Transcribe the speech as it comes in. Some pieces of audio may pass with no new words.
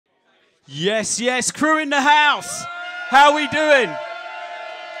Yes, yes, crew in the house. How we doing?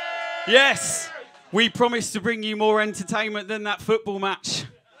 Yes, we promised to bring you more entertainment than that football match.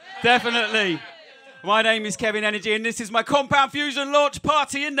 Definitely. My name is Kevin Energy and this is my Compound Fusion launch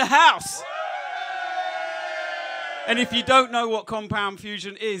party in the house. And if you don't know what Compound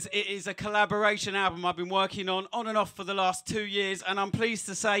Fusion is, it is a collaboration album I've been working on and off for the last 2 years. And I'm pleased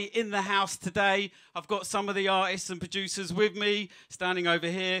to say in the house today, I've got some of the artists and producers with me, standing over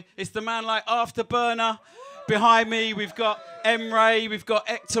here. It's the man like Afterburner. Behind me, we've got M-Ray, we've got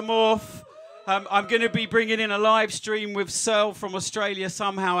Ectomorph. I'm going to be bringing in a live stream with Searle from Australia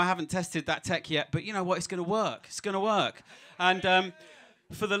somehow. I haven't tested that tech yet, but you know what? It's going to work. It's going to work. And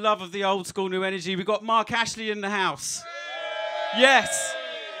for the love of the old school new energy, we've got Mark Ashley in the house. Yes.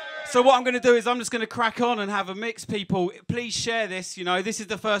 So what I'm going to do is I'm just going to crack on and have a mix, people. Please share this. You know, this is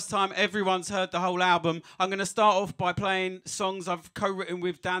the first time everyone's heard the whole album. I'm going to start off by playing songs I've co-written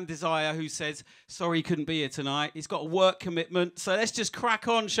with Dan Desire, who says, sorry he couldn't be here tonight. He's got a work commitment. So let's just crack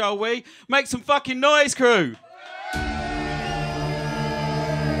on, shall we? Make some fucking noise, crew.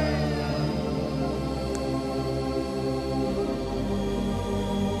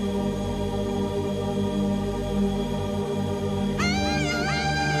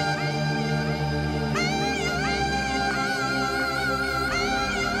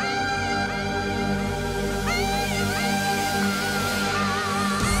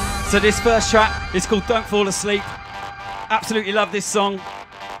 So this first track is called Don't Fall Asleep. Absolutely love this song.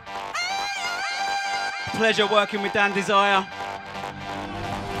 Pleasure working with Dan Desire.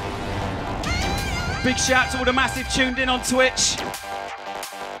 Big shout to all the massive tuned in on Twitch.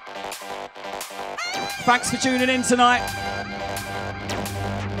 Thanks for tuning in tonight.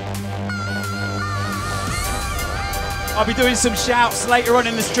 I'll be doing some shouts later on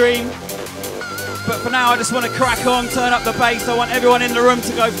in the stream. But for now, I just want to crack on, turn up the bass. I want everyone in the room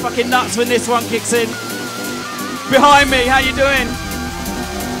to go fucking nuts when this one kicks in. Behind me, how you doing?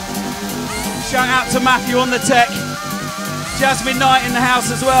 Shout out to Matthew on the tech. Jasmine Knight in the house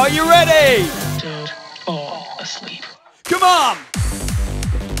as well. Are you ready? Don't fall asleep. Come on!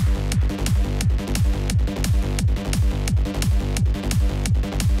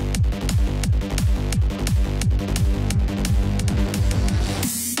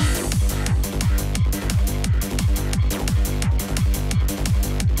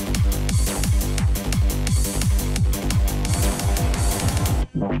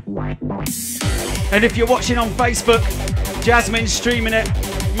 And if you're watching on Facebook, Jasmine's streaming it.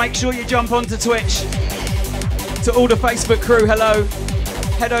 Make sure you jump onto Twitch. To all the Facebook crew, hello.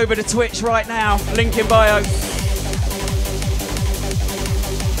 Head over to Twitch right now, link in bio. Don't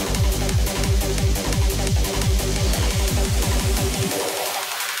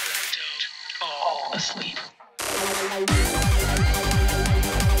fall asleep.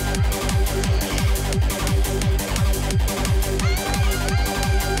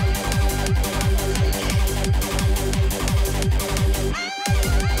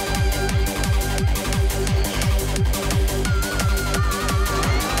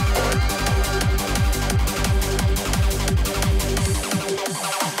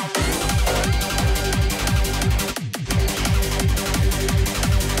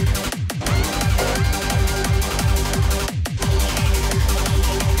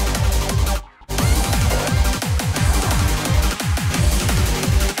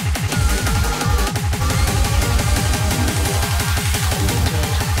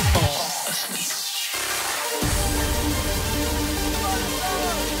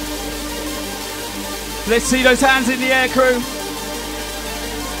 Let's see those hands in the air, crew.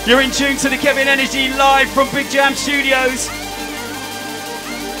 You're in tune to the Kevin Energy live from Big Jam Studios.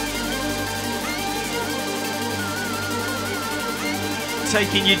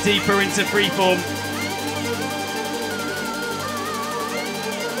 Taking you deeper into freeform.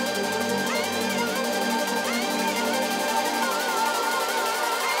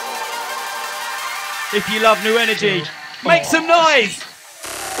 If you love new energy, make some noise.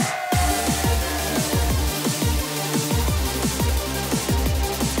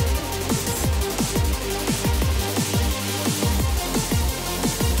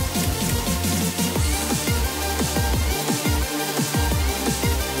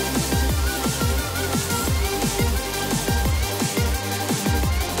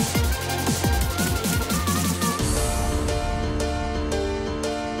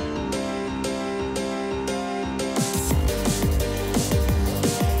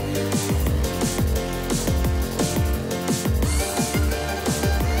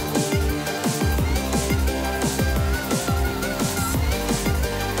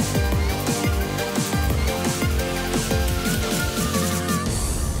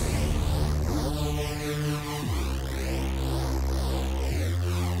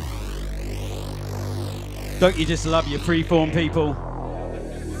 Don't you just love your freeform people?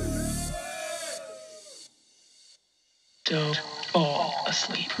 Don't fall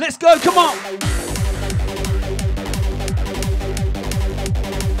asleep. Let's go, come on!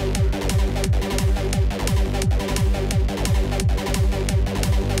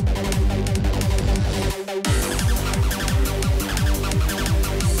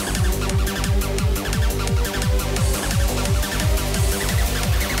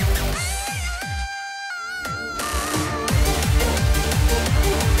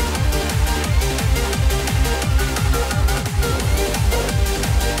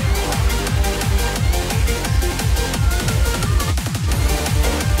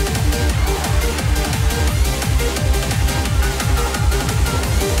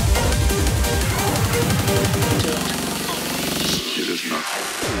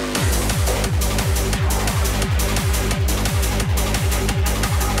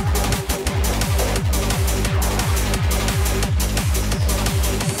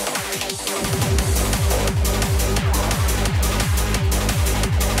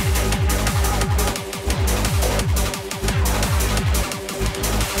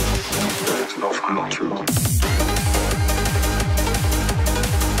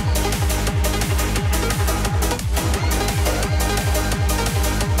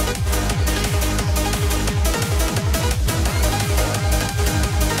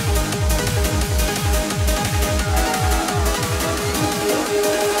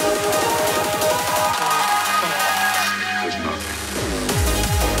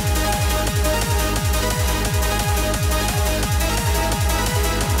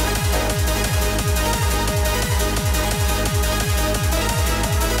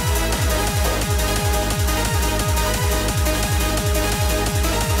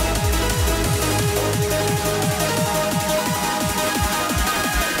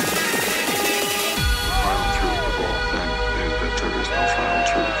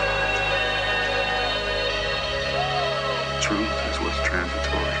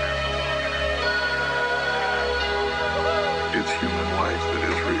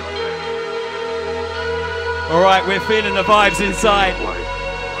 All right, we're feeling the vibes inside.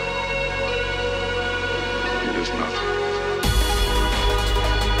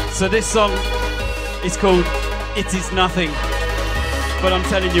 So this song is called It Is Nothing. But I'm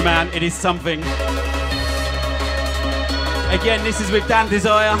telling you, man, it is something. Again, this is with Dan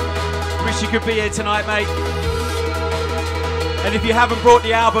Desire. Wish you could be here tonight, mate. And if you haven't bought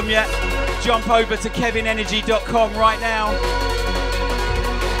the album yet, jump over to kevinenergy.com right now.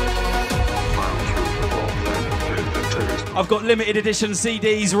 I've got limited edition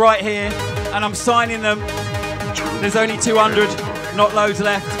CDs right here, and I'm signing them. There's only 200, not loads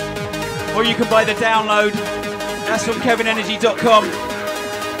left. Or you can buy the download. That's from kevinenergy.com.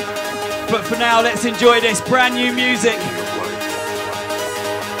 But for now, let's enjoy this brand new music.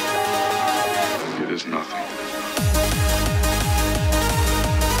 It is nothing.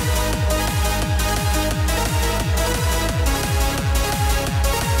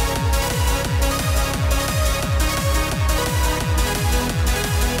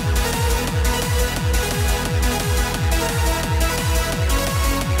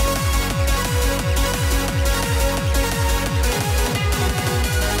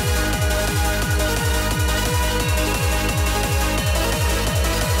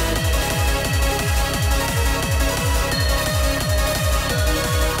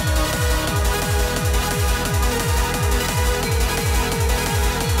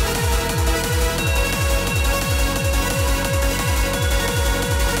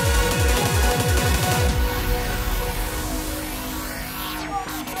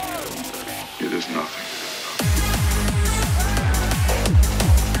 It is nothing.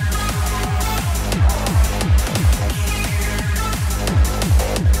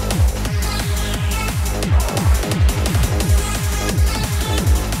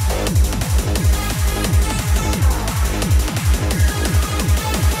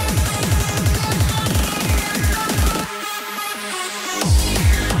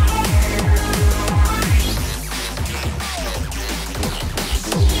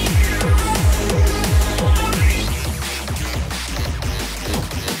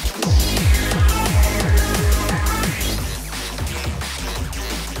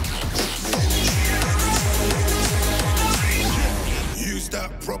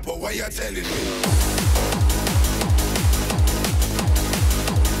 Proper, why you telling me?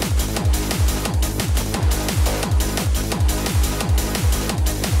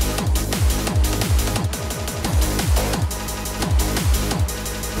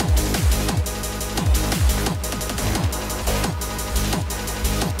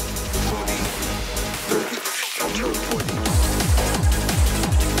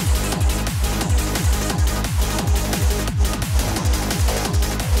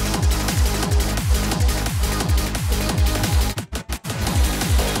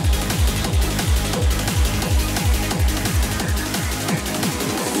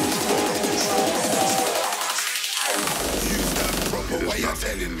 you're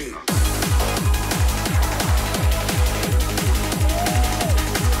telling me.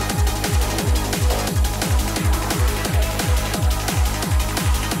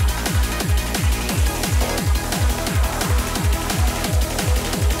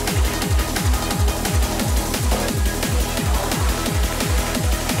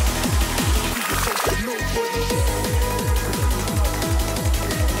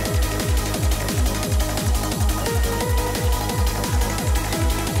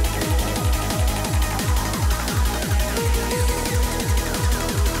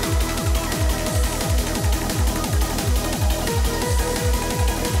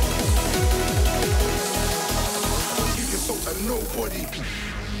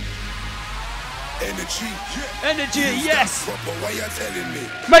 Energy, yes! Why you telling me?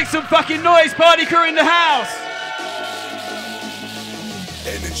 Make some fucking noise, party crew in the house!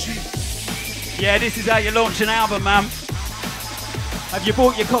 Energy. Yeah, this is how you launch an album, man. Have you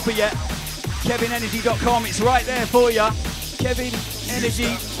bought your copy yet? KevinEnergy.com, it's right there for you.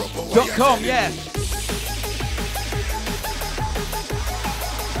 KevinEnergy.com, yeah.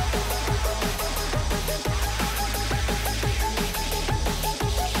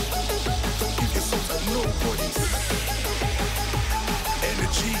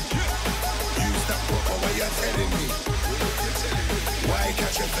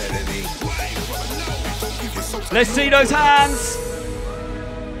 Let's see those hands.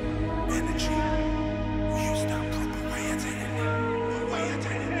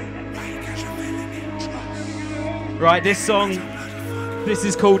 Right, this song, this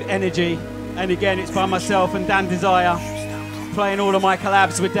is called Energy. And again, it's by myself and Dan Desire. Playing all of my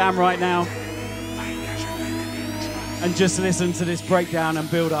collabs with Dan right now. And just listen to this breakdown and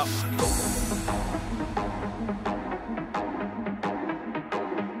build up.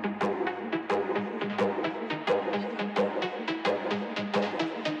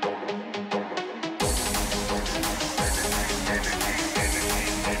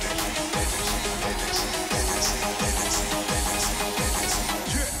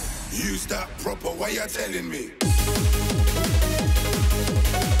 Why you telling me?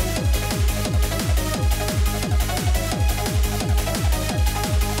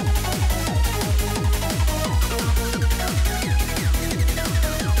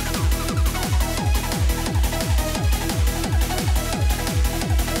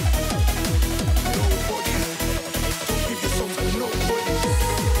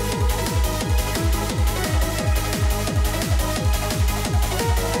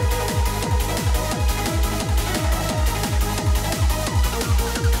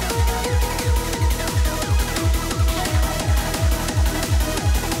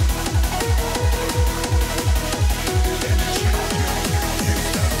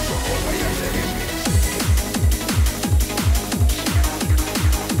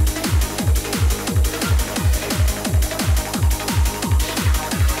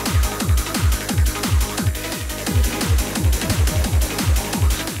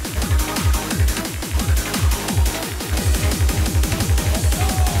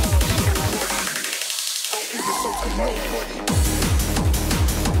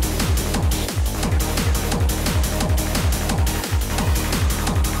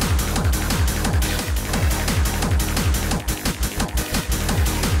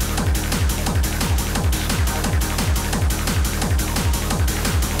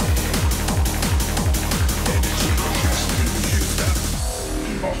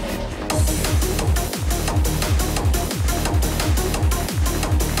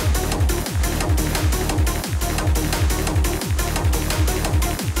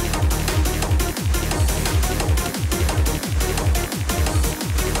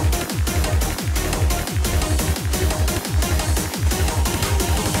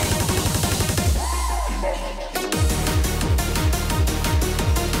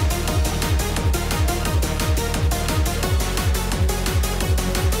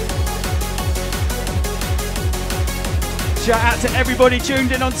 Shout out to everybody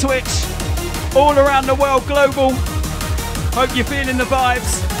tuned in on Twitch, all around the world, global. Hope you're feeling the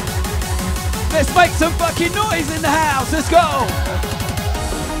vibes. Let's make some fucking noise in the house, let's go!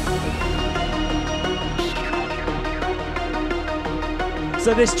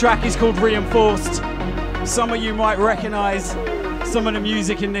 So this track is called Reinforced. Some of you might recognise some of the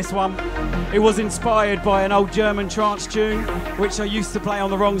music in this one. It was inspired by an old German trance tune, which I used to play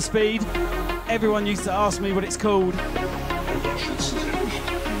on the wrong speed. Everyone used to ask me what it's called.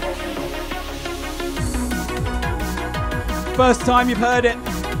 First time you've heard it,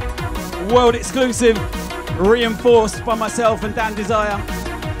 world exclusive, Reinforced by myself and Dan Desire.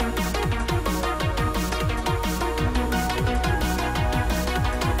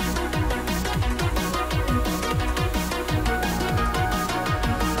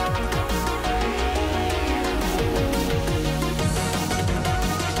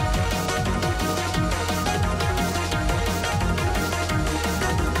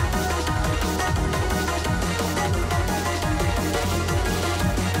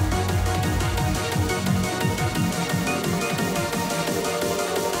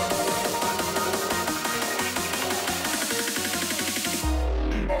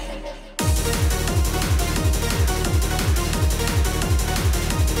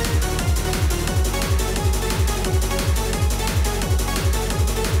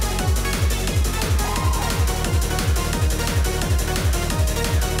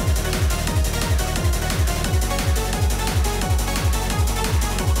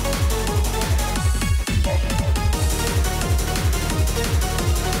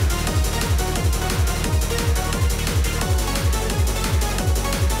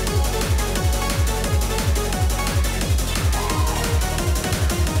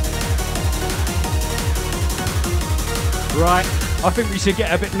 Right, I think we should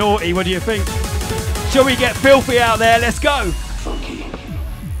get a bit naughty. What do you think? Shall we get filthy out there? Let's go. Funky.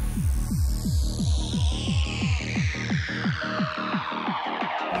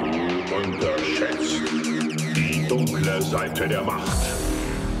 Unterschätzt die dunkle Seite der Macht.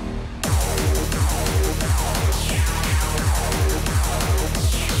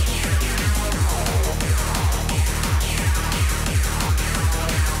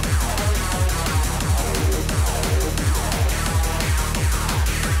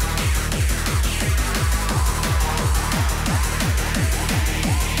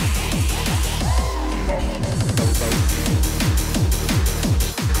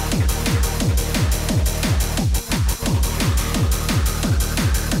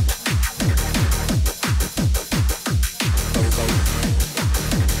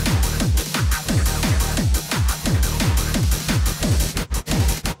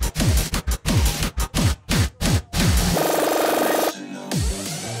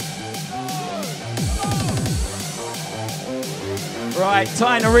 Right,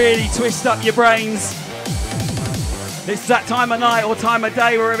 time to really twist up your brains. It's that time of night or time of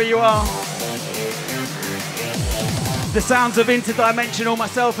day, wherever you are. The sounds of Interdimensional,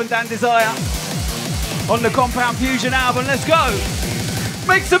 myself and Dan Desire on the Compound Fusion album. Let's go.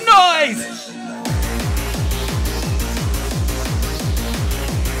 Make some noise.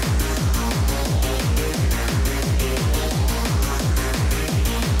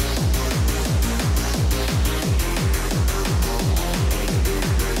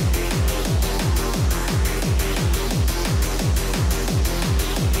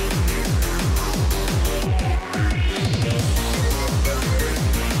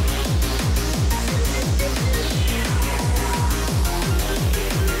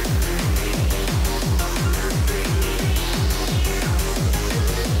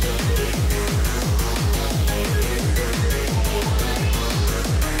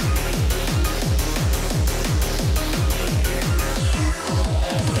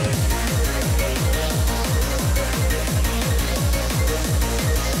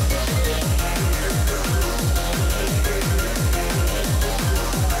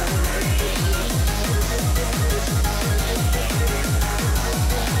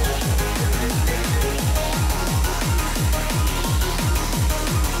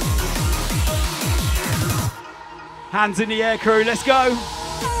 Hands in the air, crew, let's go.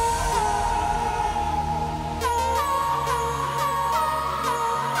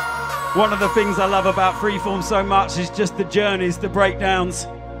 One of the things I love about Freeform so much is just the journeys, the breakdowns.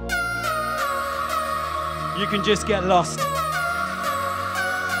 You can just get lost.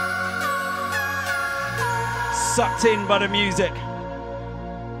 Sucked in by the music.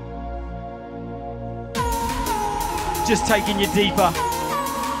 Just taking you deeper.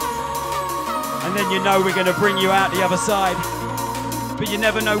 And then you know we're going to bring you out the other side. But you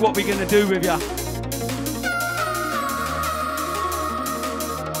never know what we're going to do with you.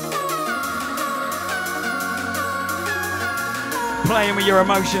 Playing with your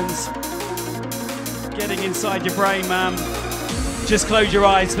emotions. Getting inside your brain, man. Just close your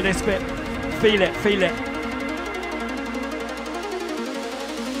eyes for this bit. Feel it, feel it.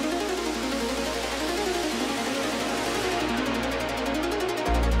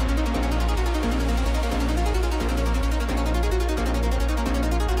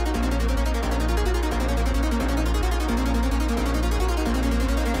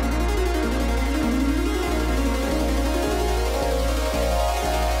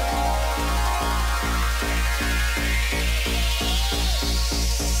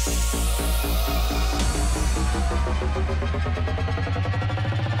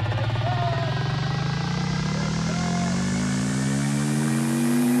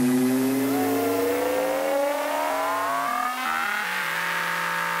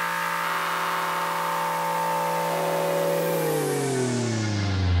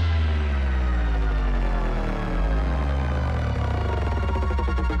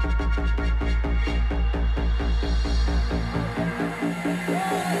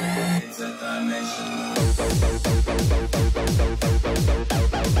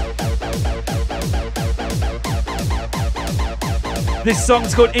 This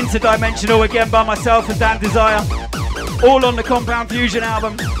song's called Interdimensional, again by myself and Dan Desire. All on the Compound Fusion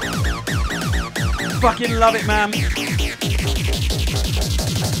album. Fucking love it, man.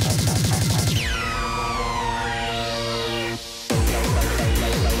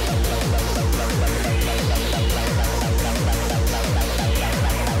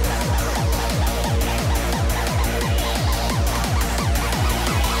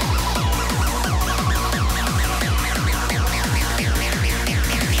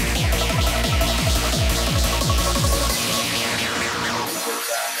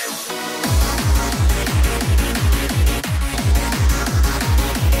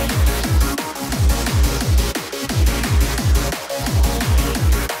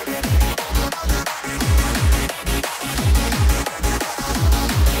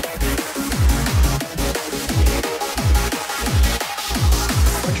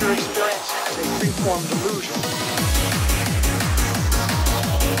 you're experiencing is a freeform delusion.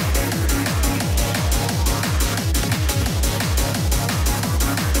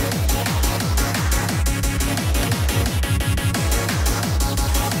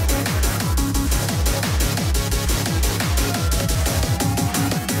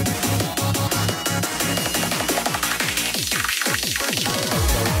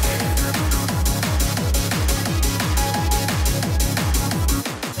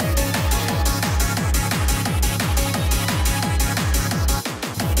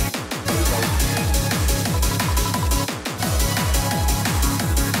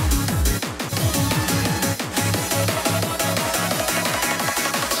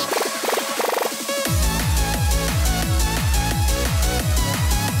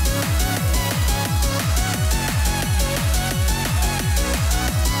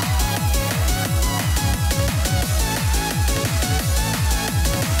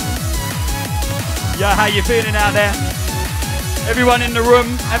 Yo, how you feeling out there? Everyone in the room,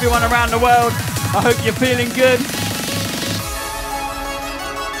 everyone around the world, I hope you're feeling good.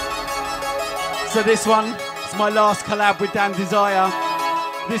 So this one is my last collab with Dan Desire.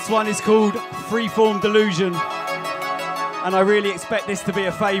 This one is called Freeform Delusion. And I really expect this to be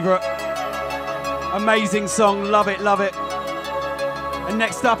a favourite. Amazing song, love it, love it. And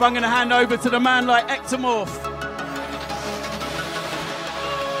next up, I'm going to hand over to the man like Ectomorph.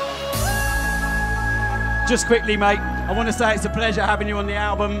 Just quickly, mate, I want to say it's a pleasure having you on the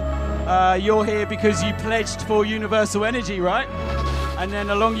album. You're here because you pledged for Universal Energy, right? And then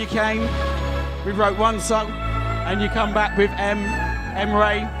along you came, we wrote one song, and you come back with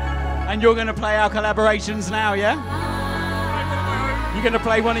M-Ray, and you're going to play our collaborations now, yeah? You're going to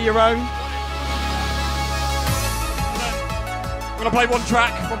play one of your own? I'm going to play one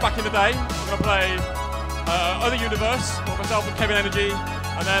track from back in the day. I'm going to play Other Universe for myself and Kevin Energy.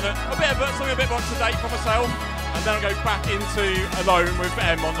 And then something a bit more up to date for myself, and then I'll go back into Alone with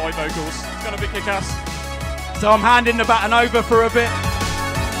M on live vocals. It's gonna be kick-ass. So I'm handing the baton over for a bit.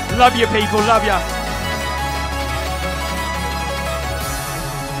 Love you people, love ya.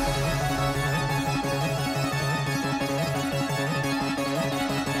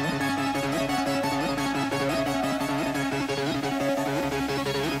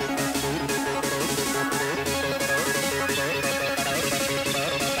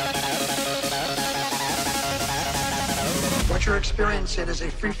 What you're experiencing is a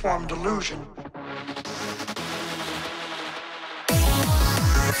freeform delusion.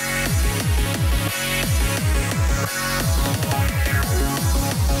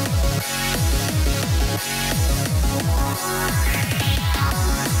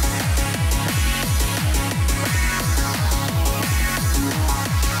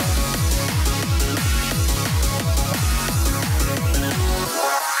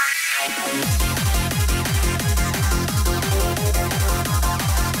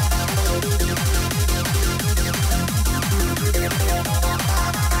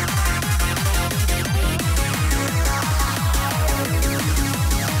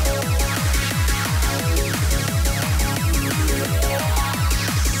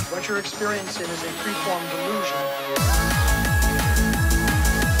 What you're experiencing is a freeform delusion.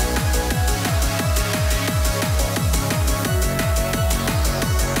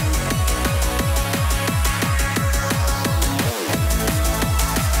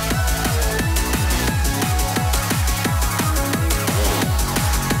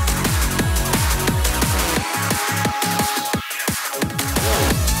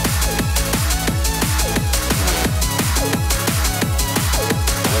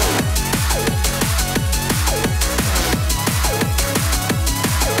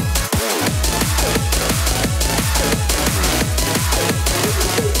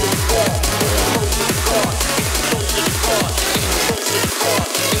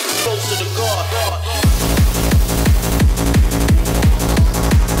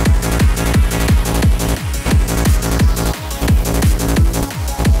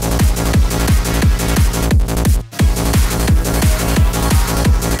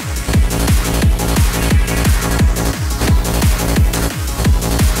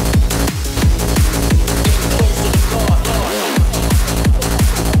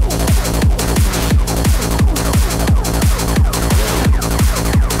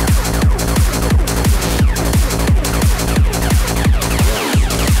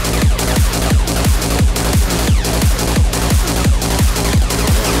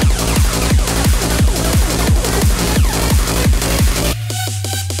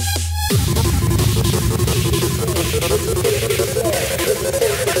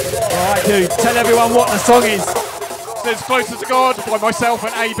 Tell everyone what the song is. Next is Closer to God by myself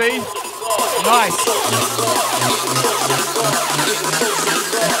and AB. Nice.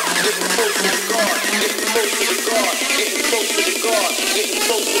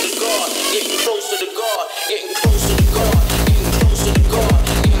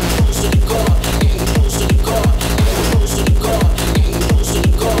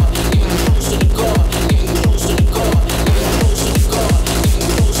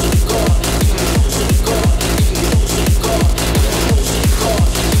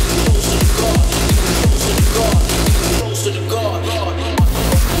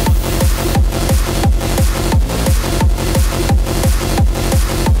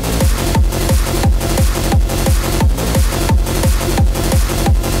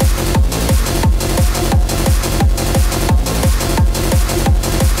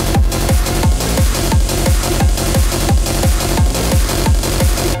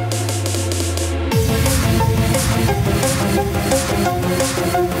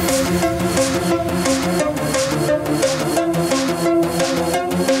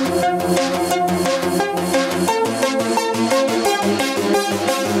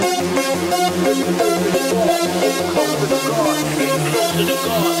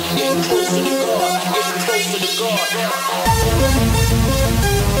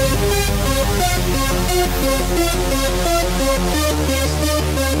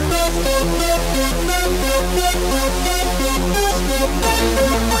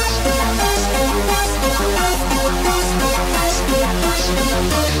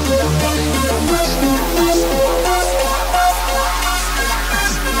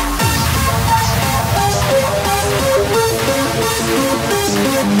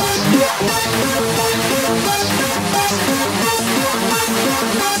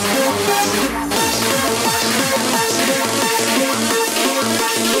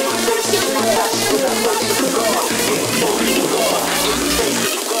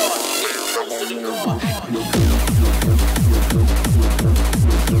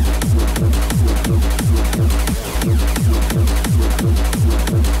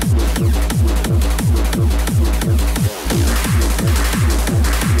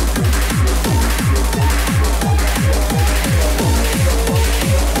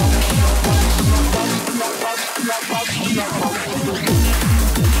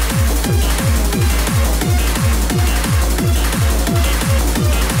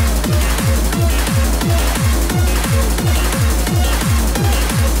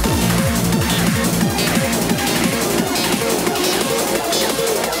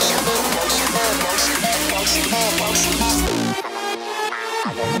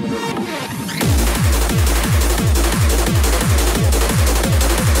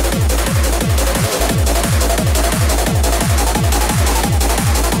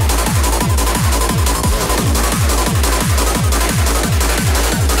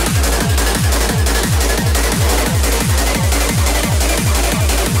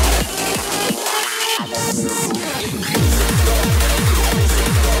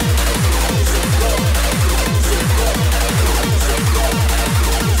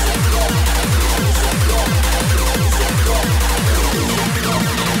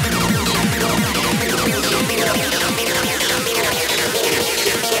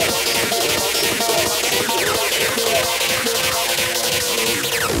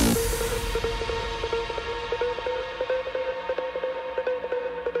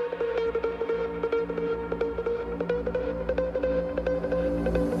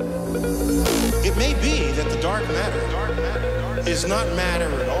 It may be that the dark matter is not matter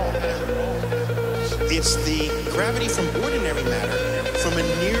at all. It's the gravity from ordinary matter from a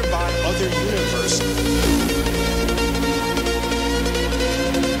nearby other universe.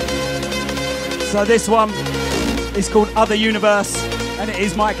 So this one is called Other Universe, and it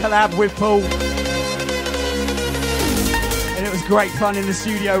is my collab with Paul. And it was great fun in the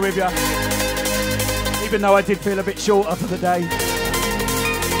studio with you, even though I did feel a bit shorter for the day.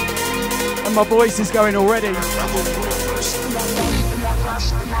 And my voice is going already.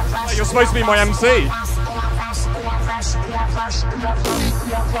 You're supposed to be my MC.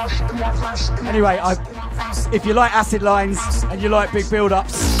 Anyway, if you like acid lines and you like big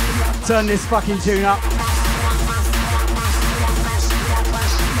build-ups, turn this fucking tune up.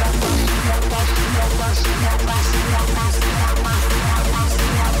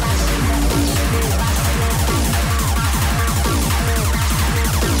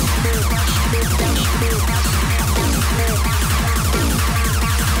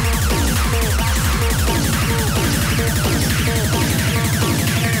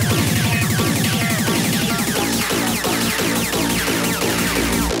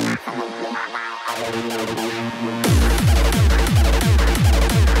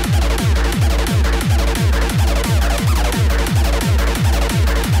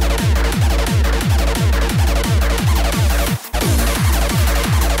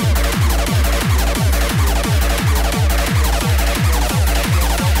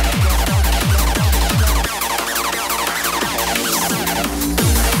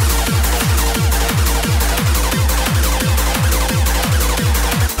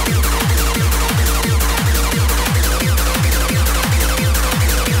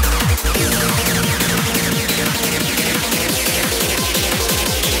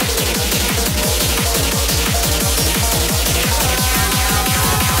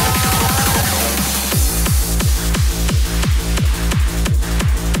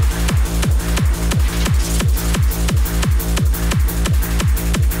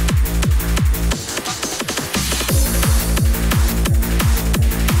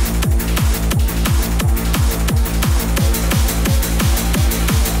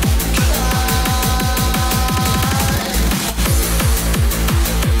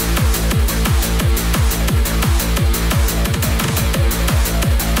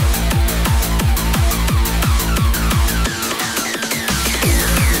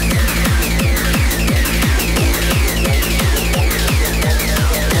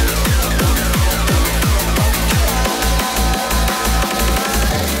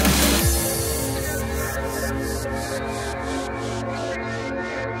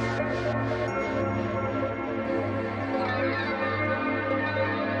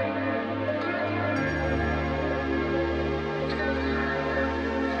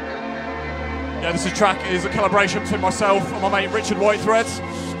 Yeah, this track is a collaboration between myself and my mate Richard Whitethread.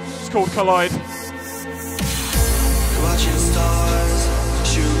 It's called Collide. Watching stars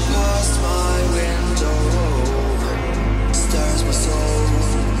shoot past my window, stirs my soul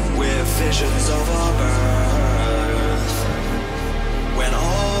with visions of our birth. When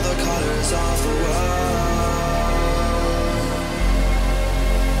all the colors of the world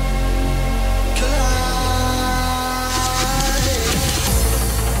collide.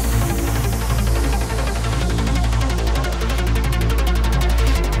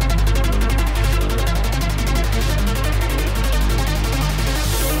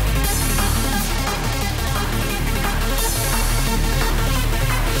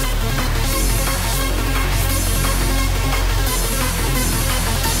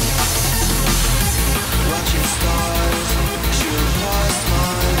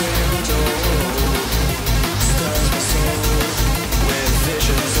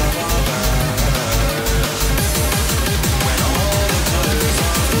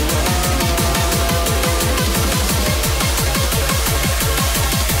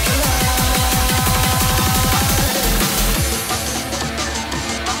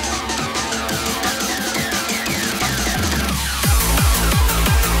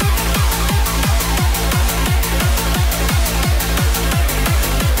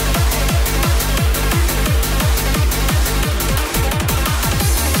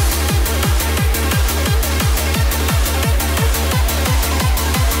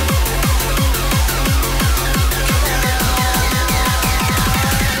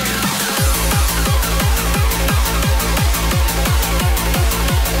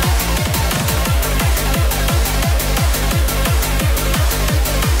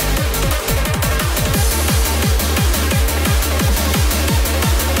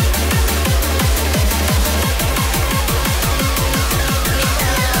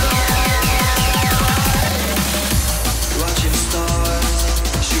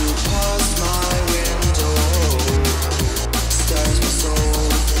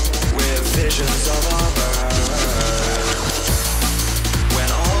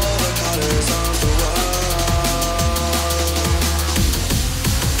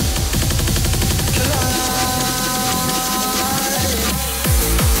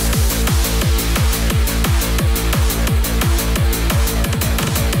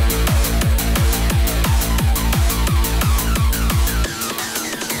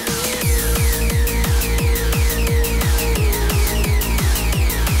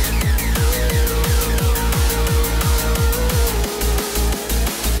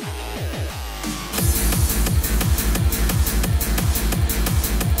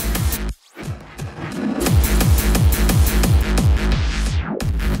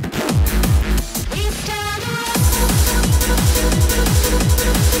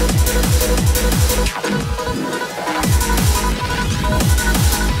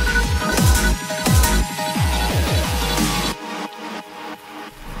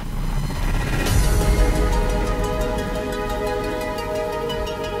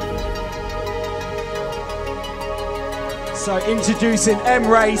 So introducing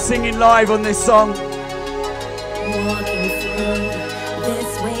M-Ray singing live on this song. Walking through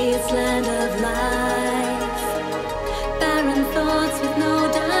this wasteland of life, barren thoughts with no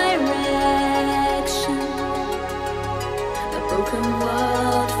direction. A broken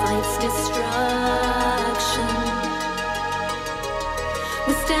world fights destruction.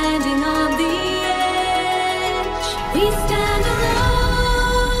 We're standing on the edge. We stand alone.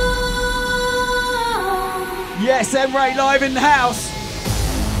 Yes, M-Ray live in the house.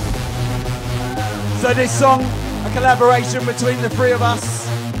 So this song, a collaboration between the three of us.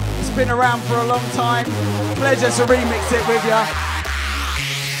 It's been around for a long time. Pleasure to remix it with ya.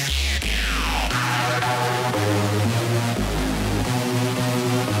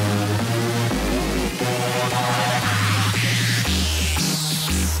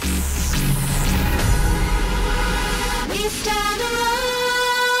 We stand alone.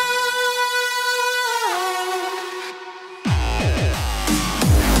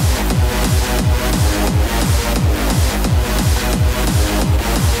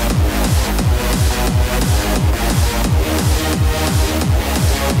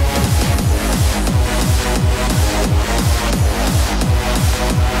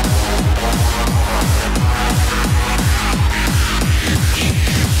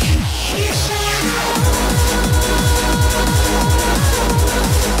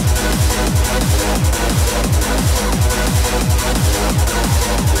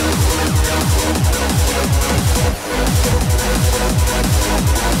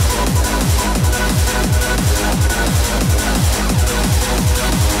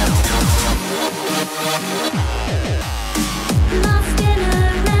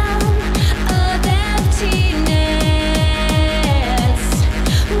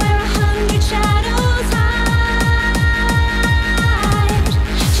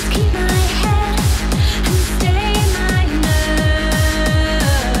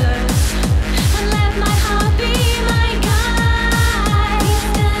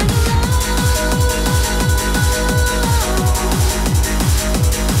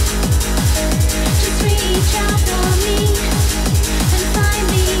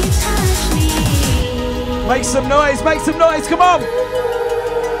 Make some noise, come on!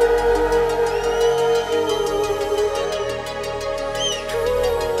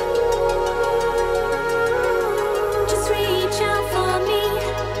 Just reach out for me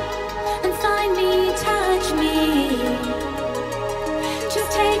and find me, touch me.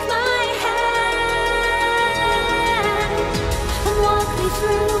 Just take my hand and walk me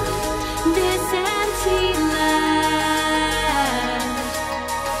through this empty land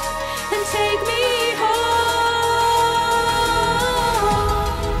and take me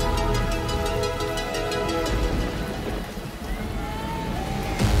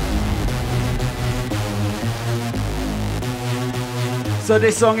So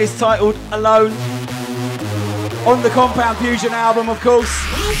this song is titled Alone, on the Compound Fusion album, of course.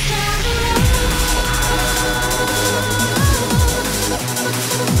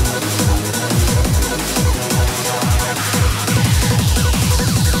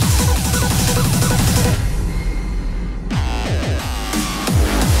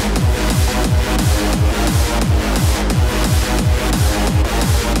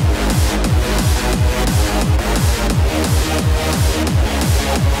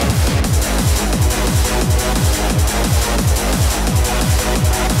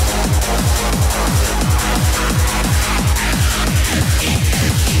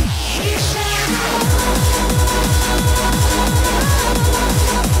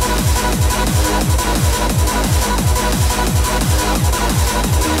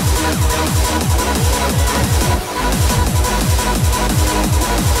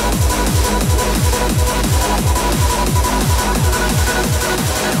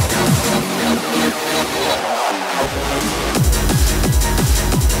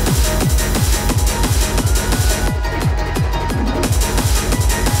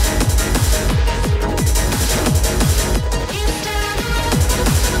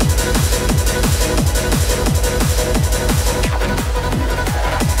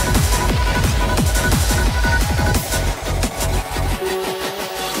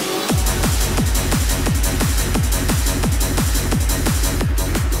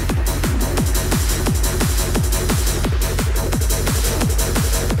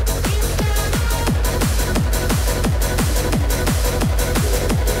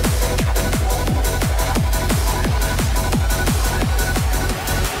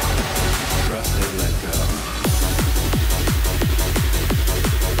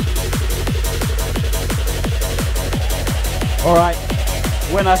 Alright,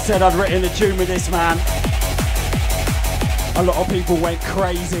 when I said I'd written a tune with this man, a lot of people went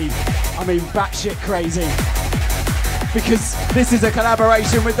crazy. I mean, batshit crazy. Because this is a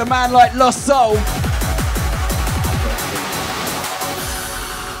collaboration with the man like Lost Soul.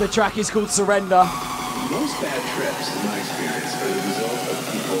 The track is called Surrender. Most bad trips, in my experience, are the result of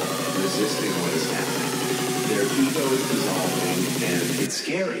people resisting what is happening. Their ego is dissolving, and it's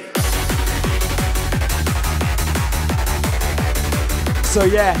scary. So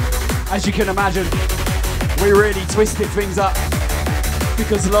yeah, as you can imagine, we really twisted things up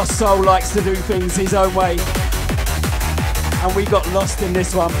because Lost Soul likes to do things his own way. And we got lost in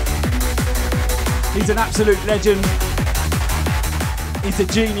this one. He's an absolute legend. He's a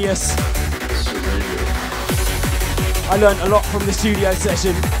genius. I learned a lot from the studio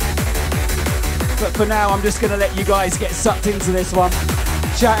session. But for now, I'm just gonna let you guys get sucked into this one.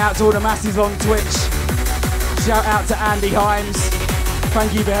 Shout out to all the masses on Twitch. Shout out to Andy Himes.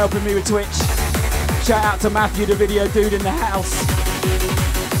 Thank you for helping me with Twitch. Shout out to Matthew, the video dude in the house.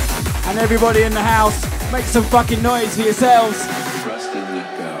 And everybody in the house, make some fucking noise for yourselves. Trust and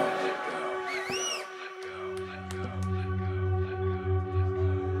let go.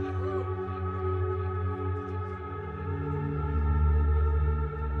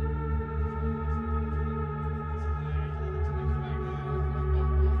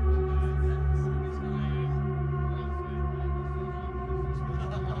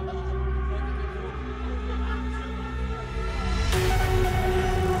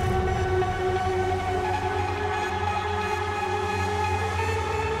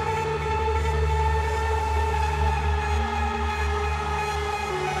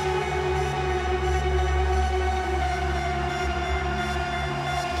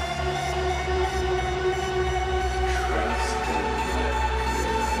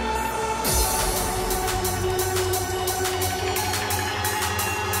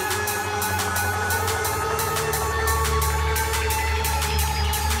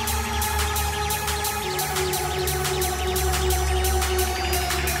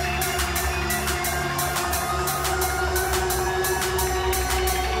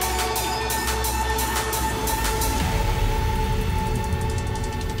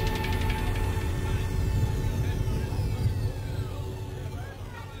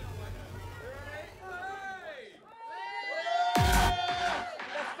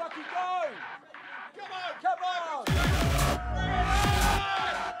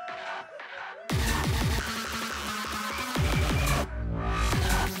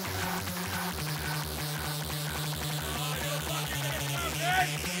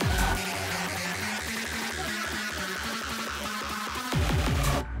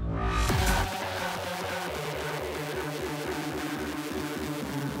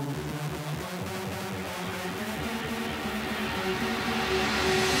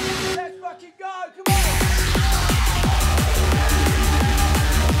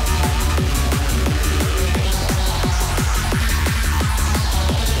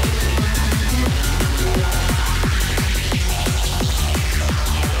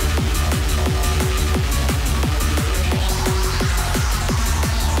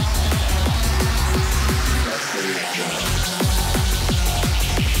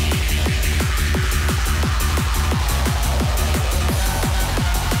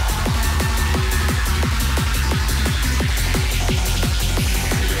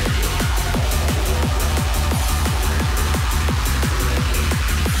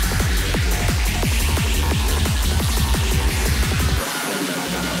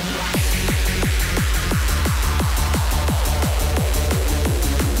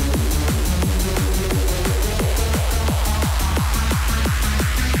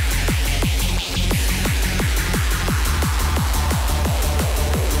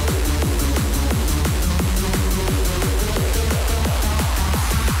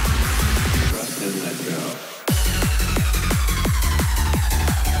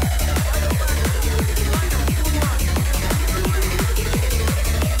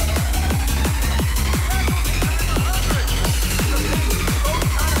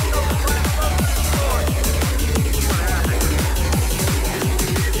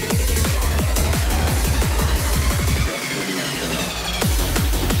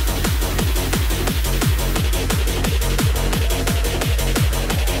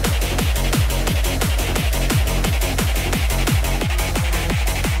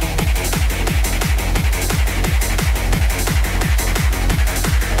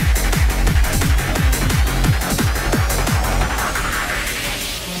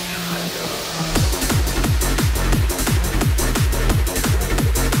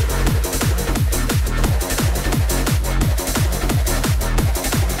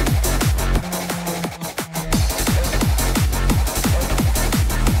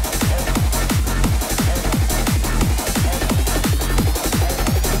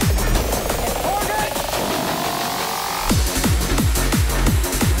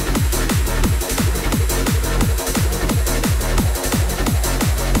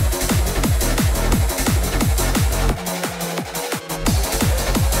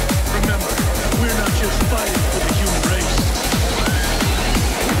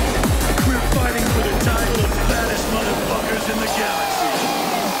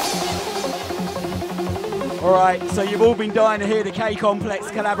 Alright, so you've all been dying to hear the K-Complex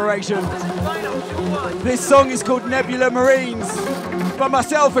collaboration. This song is called Nebula Marines by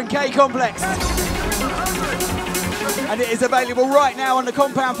myself and K-Complex. And it is available right now on the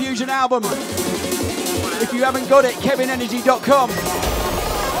Compound Fusion album. If you haven't got it, kevinenergy.com.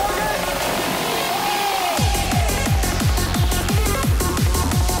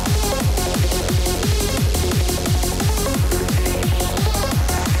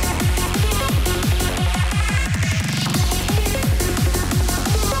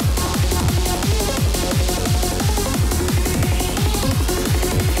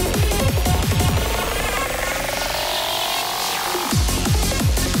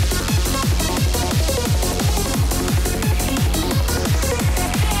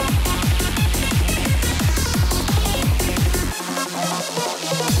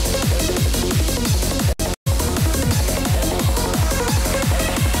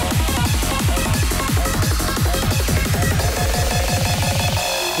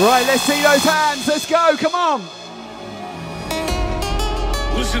 Right, let's see those hands. Let's go. Come on.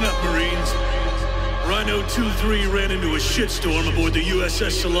 Listen up, Marines. Rhino 2-3 ran into a shitstorm aboard the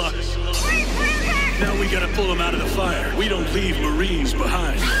USS Salah. Now we gotta pull him out of the fire. We don't leave Marines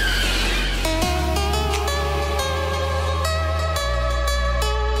behind.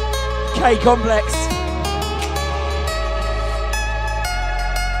 K-Complex.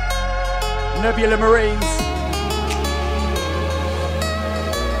 Nebula Marines.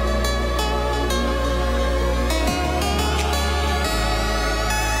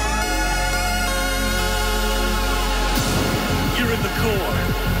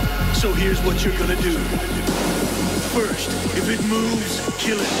 So here's what you're gonna do. First, if it moves,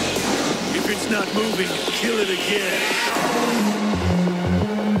 kill it. If it's not moving, kill it again.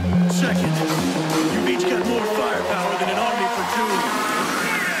 Second, you've each got more firepower than an army platoon.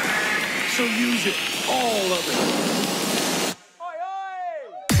 So use it, all of it.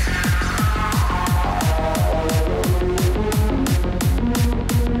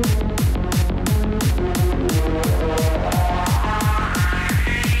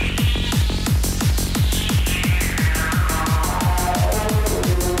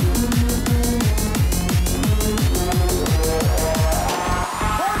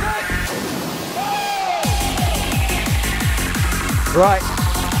 Right,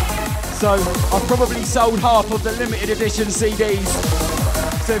 so I've probably sold half of the limited edition CDs.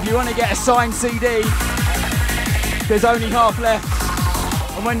 So if you want to get a signed CD, there's only half left.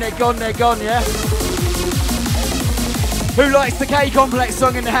 And when they're gone, yeah? Who likes the K-Complex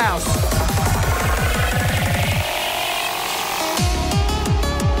song in the house?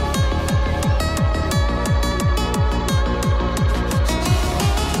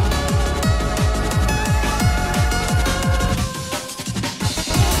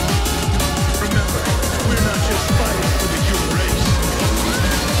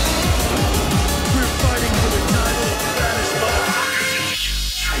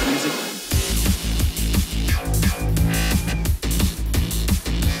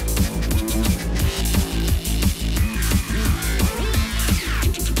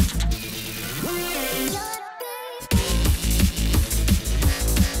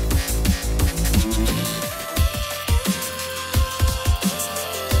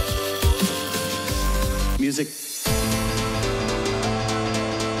 Music.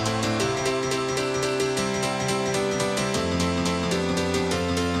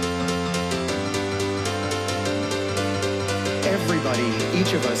 Everybody,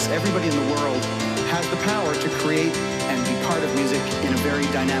 each of us, everybody in the world has the power to create and be part of music in a very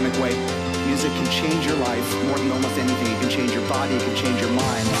dynamic way. Music can change your life more than almost anything. It can change your body, it can change your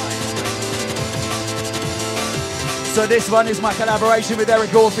mind. So this one is my collaboration with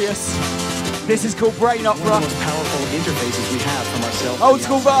Eric Orpheus. This is called Brain Opera. One of the most powerful interfaces we have from ourselves. Old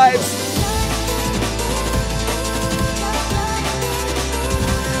school vibes.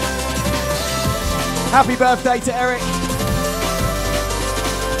 Happy birthday to Eric.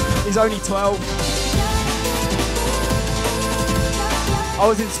 He's only 12. I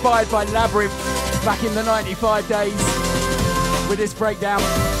was inspired by Labyrinth back in the 95 days with this breakdown.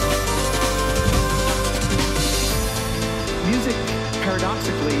 Music,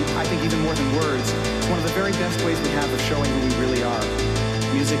 paradoxically, I think even more than words, is one of the very best ways we have of showing who we really are.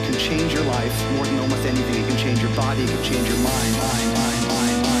 Music can change your life more than almost anything. It can change your body, it can change your mind.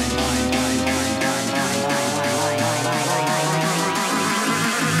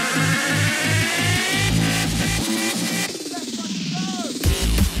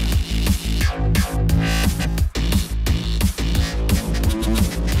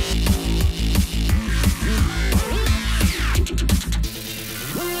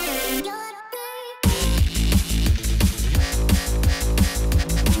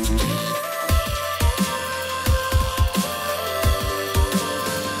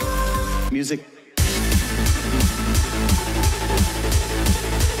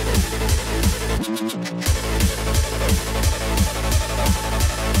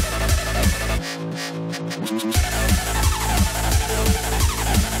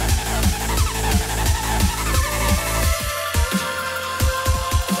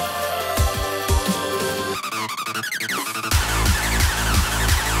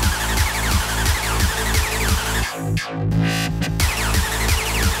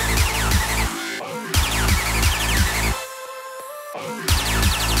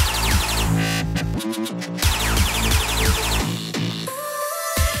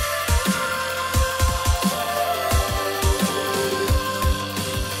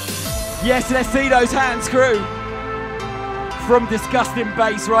 Yes, let's see those hands, crew. From disgusting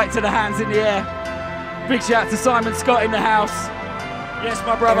bass right to the hands in the air. Big shout to Simon Scott in the house. Yes,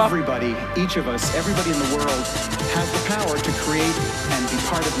 my brother. Everybody, each of us, everybody in the world has the power to create and be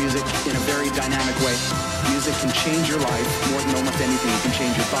part of music in a very dynamic way. Music can change your life more than almost anything. It can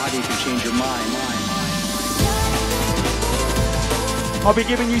change your body, it can change your mind. I'll be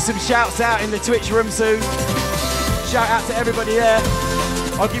giving you some shouts out in the Twitch room soon. Shout out to everybody there.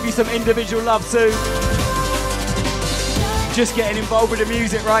 I'll give you some individual love too. Just getting involved with the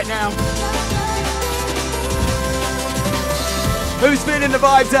music right now. Who's feeling the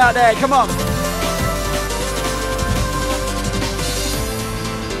vibes out there? Come on.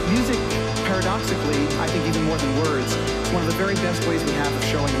 Music, paradoxically, I think even more than words, is one of the very best ways we have of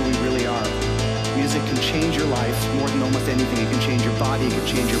showing who we really are. Music can change your life more than almost anything. It can change your body, it can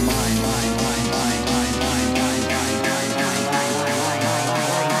change your mind.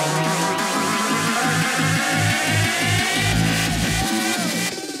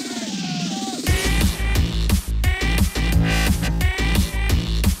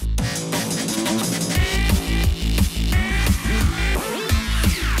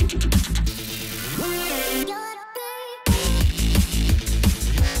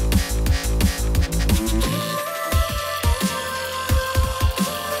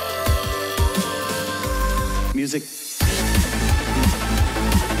 Music.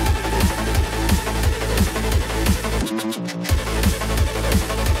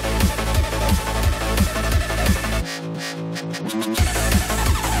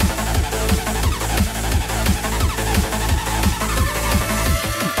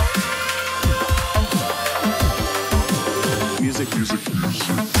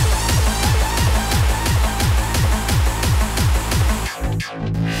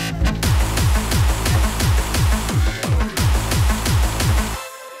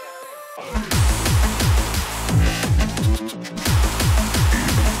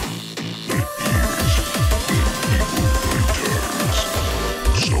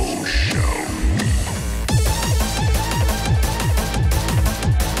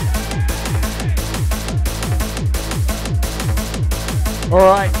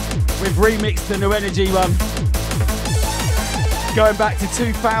 Alright, we've remixed the New Energy one. Going back to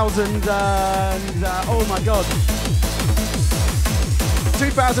 2000 and, oh my god.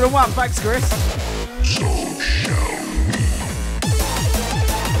 2001, thanks Chris.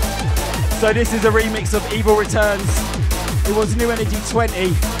 So this is a remix of Evil Returns. It was New Energy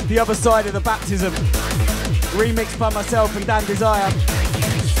 20, The Other Side of the Baptism. Remixed by myself and Dan Desire.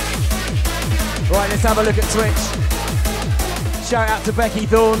 Right, let's have a look at Twitch. Shout out to Becky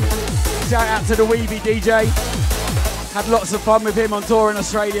Thorne. Shout out to the Weeby DJ. Had lots of fun with him on tour in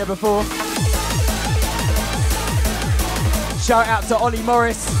Australia before. Shout out to Ollie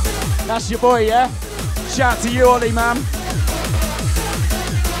Morris. That's your boy, yeah? Shout out to you, Ollie, man.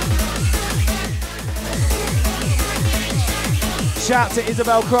 Shout out to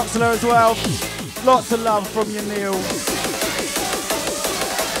Isabel Croxler as well. Lots of love from you, Neil.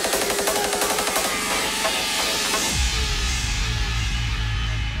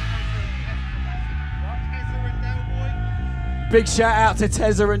 Big shout out to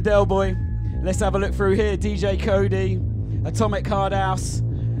Tezza and Delboy. Let's have a look through here. DJ Cody, Atomic Hard House,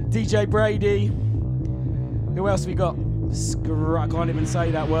 DJ Brady. Who else we got? I can't even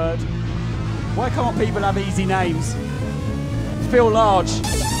say that word. Why can't people have easy names? Phil Large.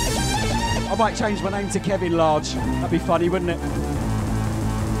 I might change my name to Kevin Large. That'd be funny, wouldn't it?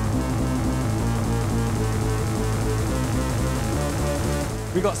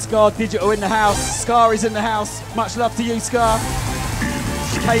 We got Scar Digital in the house. Scar is in the house. Much love to you, Scar.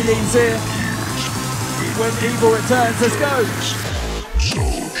 Kayleen's here. When Evil Returns, let's go.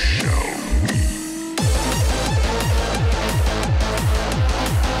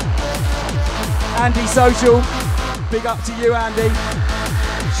 Andy Social. Big up to you, Andy.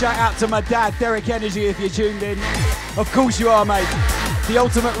 Shout out to my dad, Derek Energy, if you're tuned in. Of course you are, mate. The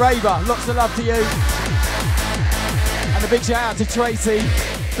Ultimate Raver. Lots of love to you. And a big shout out to Tracy,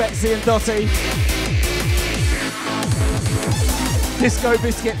 Betsy and Dottie. Disco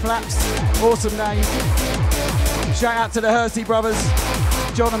Biscuit Flaps, awesome name. Shout out to the Hersey brothers,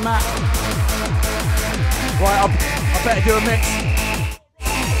 John and Matt. Right, I better do a mix.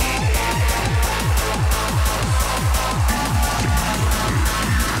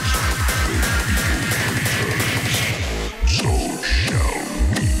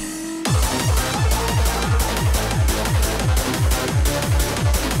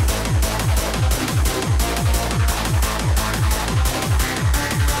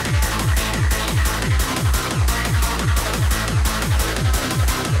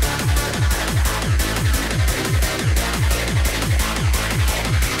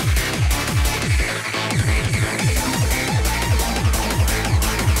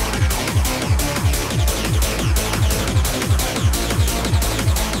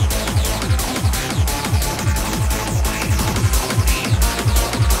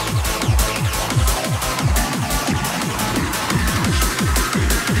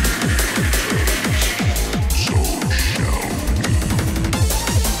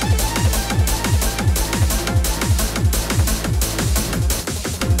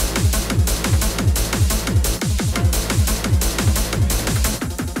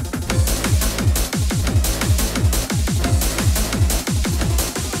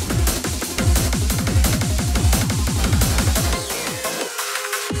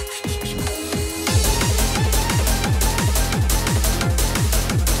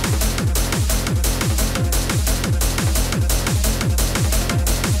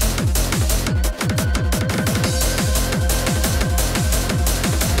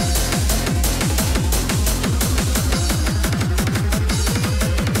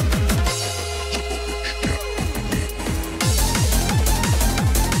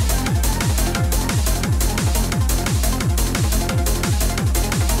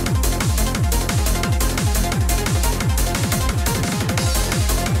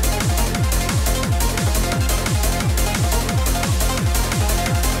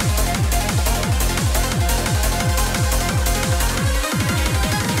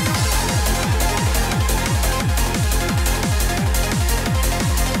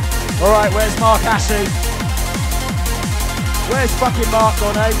 Alright, where's Mark Ashley? Where's fucking Mark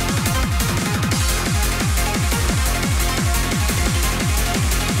gone, eh?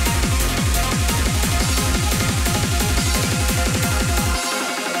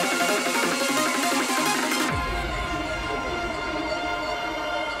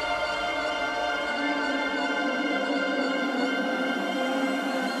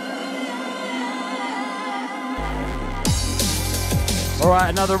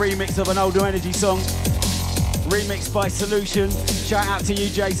 Alright, another remix of an old New Energy song. Remixed by Solution. Shout out to you,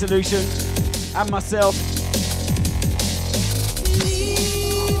 Jay Solution. And myself.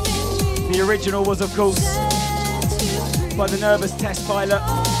 The original was, of course, by the Nervous Test Pilot.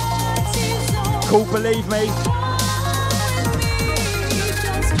 Called Believe Me.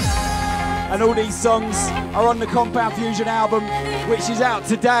 And all these songs are on the Compound Fusion album, which is out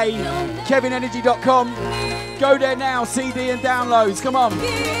today. KevinEnergy.com. Go there now, CD and downloads. Come on.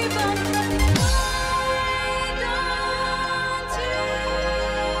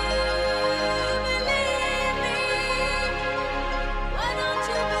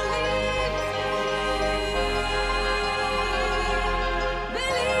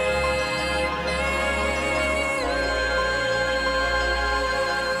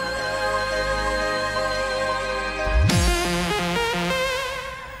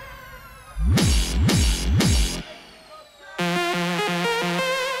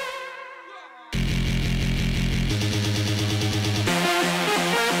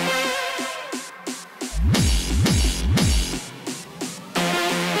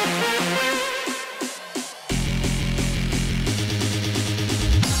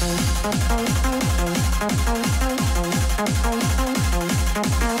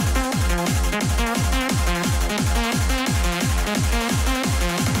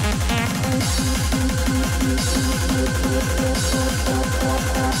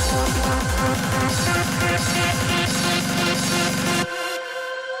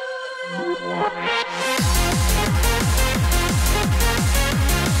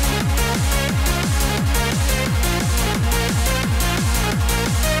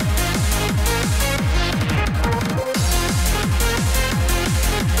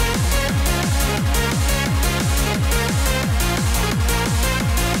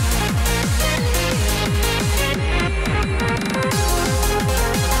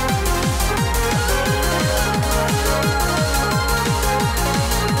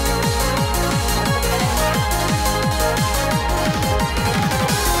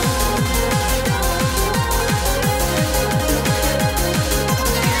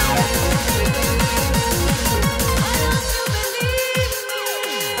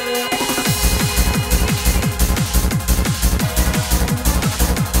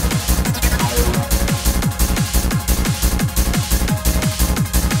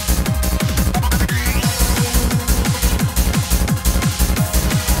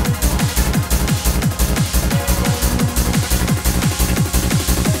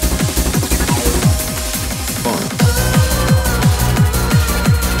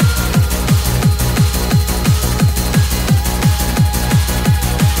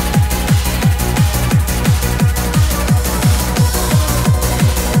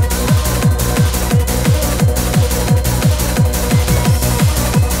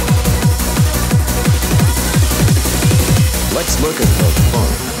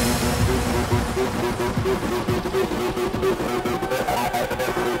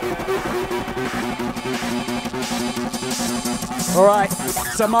 Alright,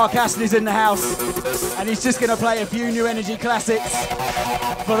 so Mark Ashley's in the house and he's just going to play a few New Energy classics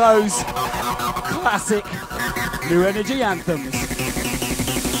for those classic New Energy anthems.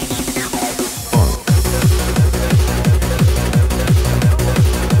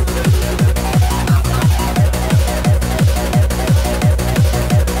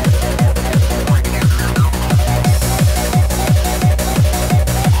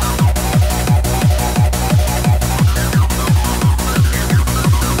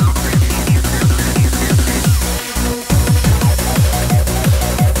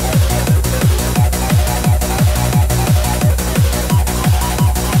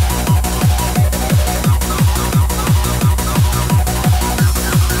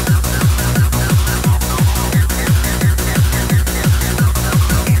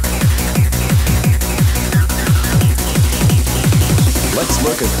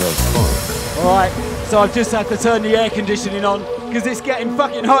 Alright, so I've just had to turn the air conditioning on because it's getting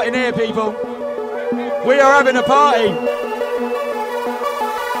fucking hot in here, people. We are having a party.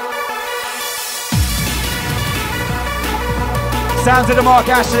 Sounds of the Mark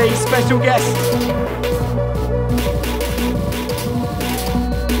Ashley, special guest.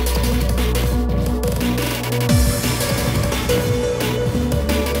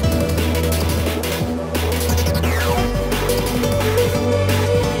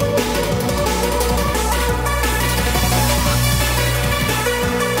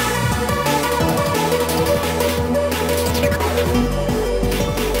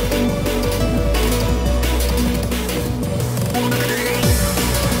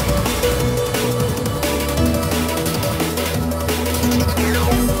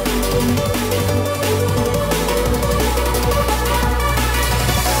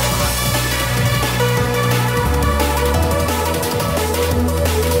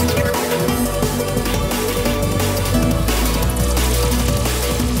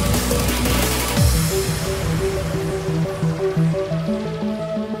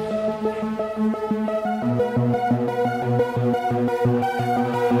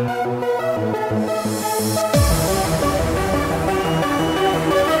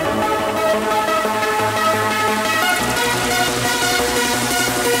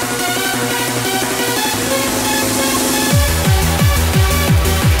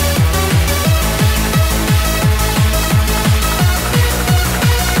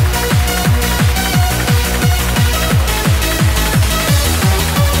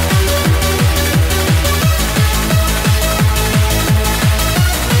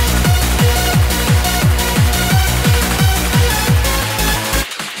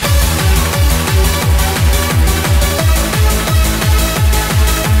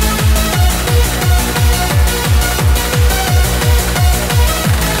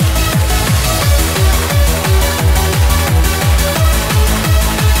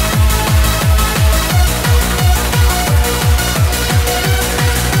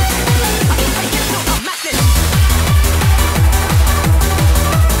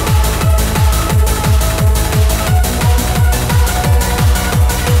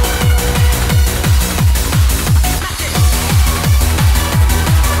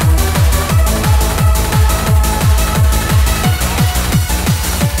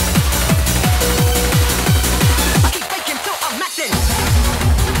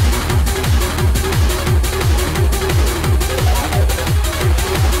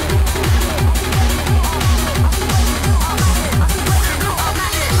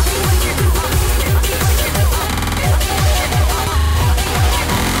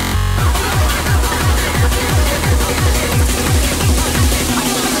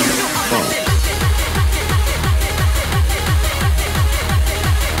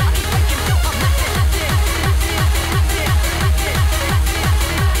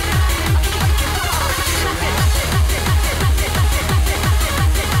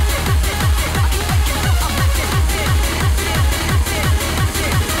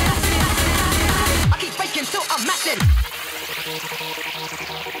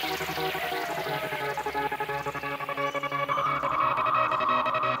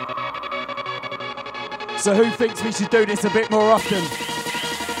 So who thinks we should do this a bit more often?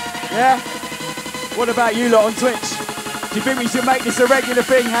 Yeah? What about you lot on Twitch? Do you think we should make this a regular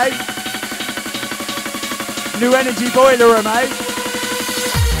thing, hey? New Energy Boiler Room, hey?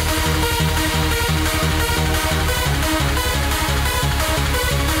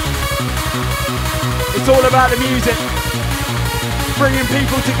 It's all about the music, bringing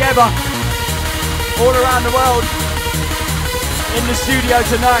people together all around the world in the studio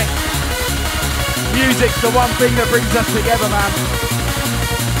tonight. Music's the one thing that brings us together, man.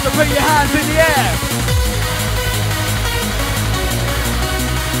 So put your hands in the air.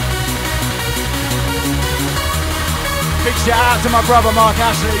 Big shout out to my brother Mark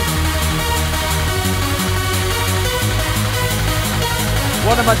Ashley.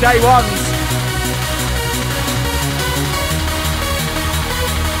 One of my day ones.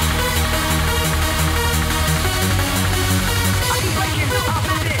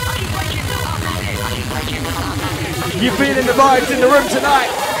 You're feeling the vibes in the room tonight.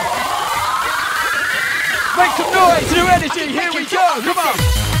 Make some noise, New Energy, here we go, come on.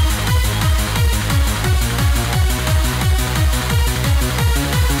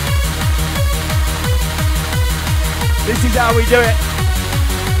 This is how we do it.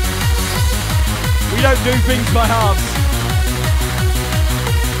 We don't do things by halves.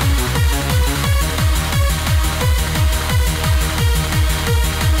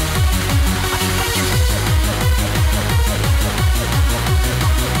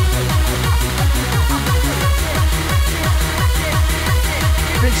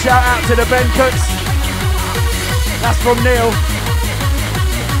 Big shout out to the Ben Cooks. That's from Neil.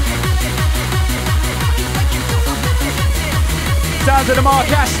 Sounds of the Mark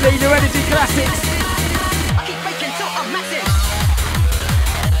Ashley New Energy Classics.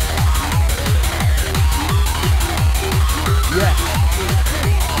 Yeah.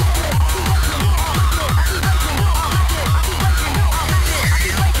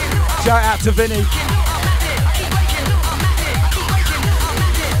 Shout out to Vinny.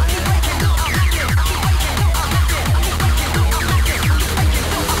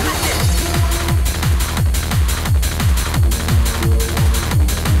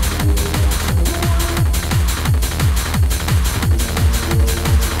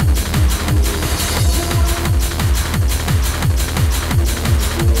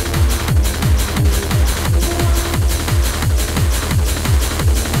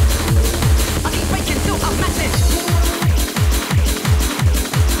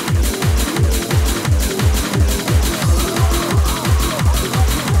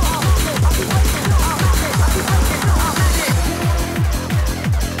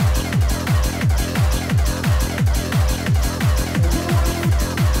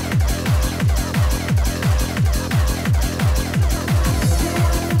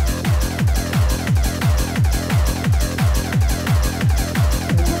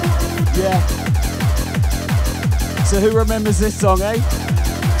 So who remembers this song, eh?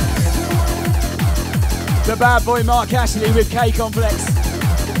 The bad boy Mark Ashley with K-Complex.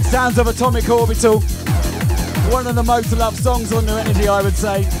 Sounds of Atomic Orbital. One of the most loved songs on New Energy, I would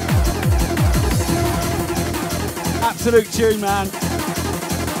say. Absolute tune, man.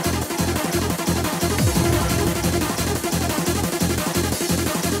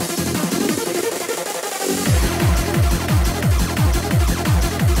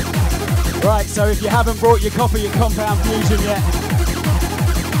 Right, so if you haven't brought your copy of Compound Fusion yet,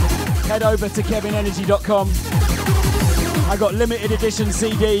 head over to kevinenergy.com. I got limited edition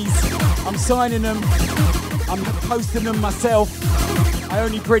CDs. I'm signing them. I'm posting them myself. I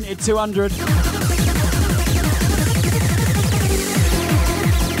only printed 200.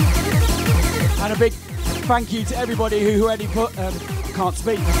 And a big thank you to everybody who already can't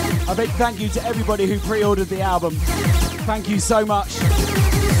speak. A big thank you to everybody who pre-ordered the album. Thank you so much.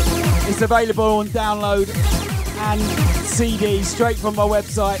 It's available on download and CD straight from my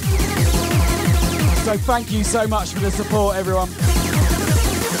website. So thank you so much for the support, everyone.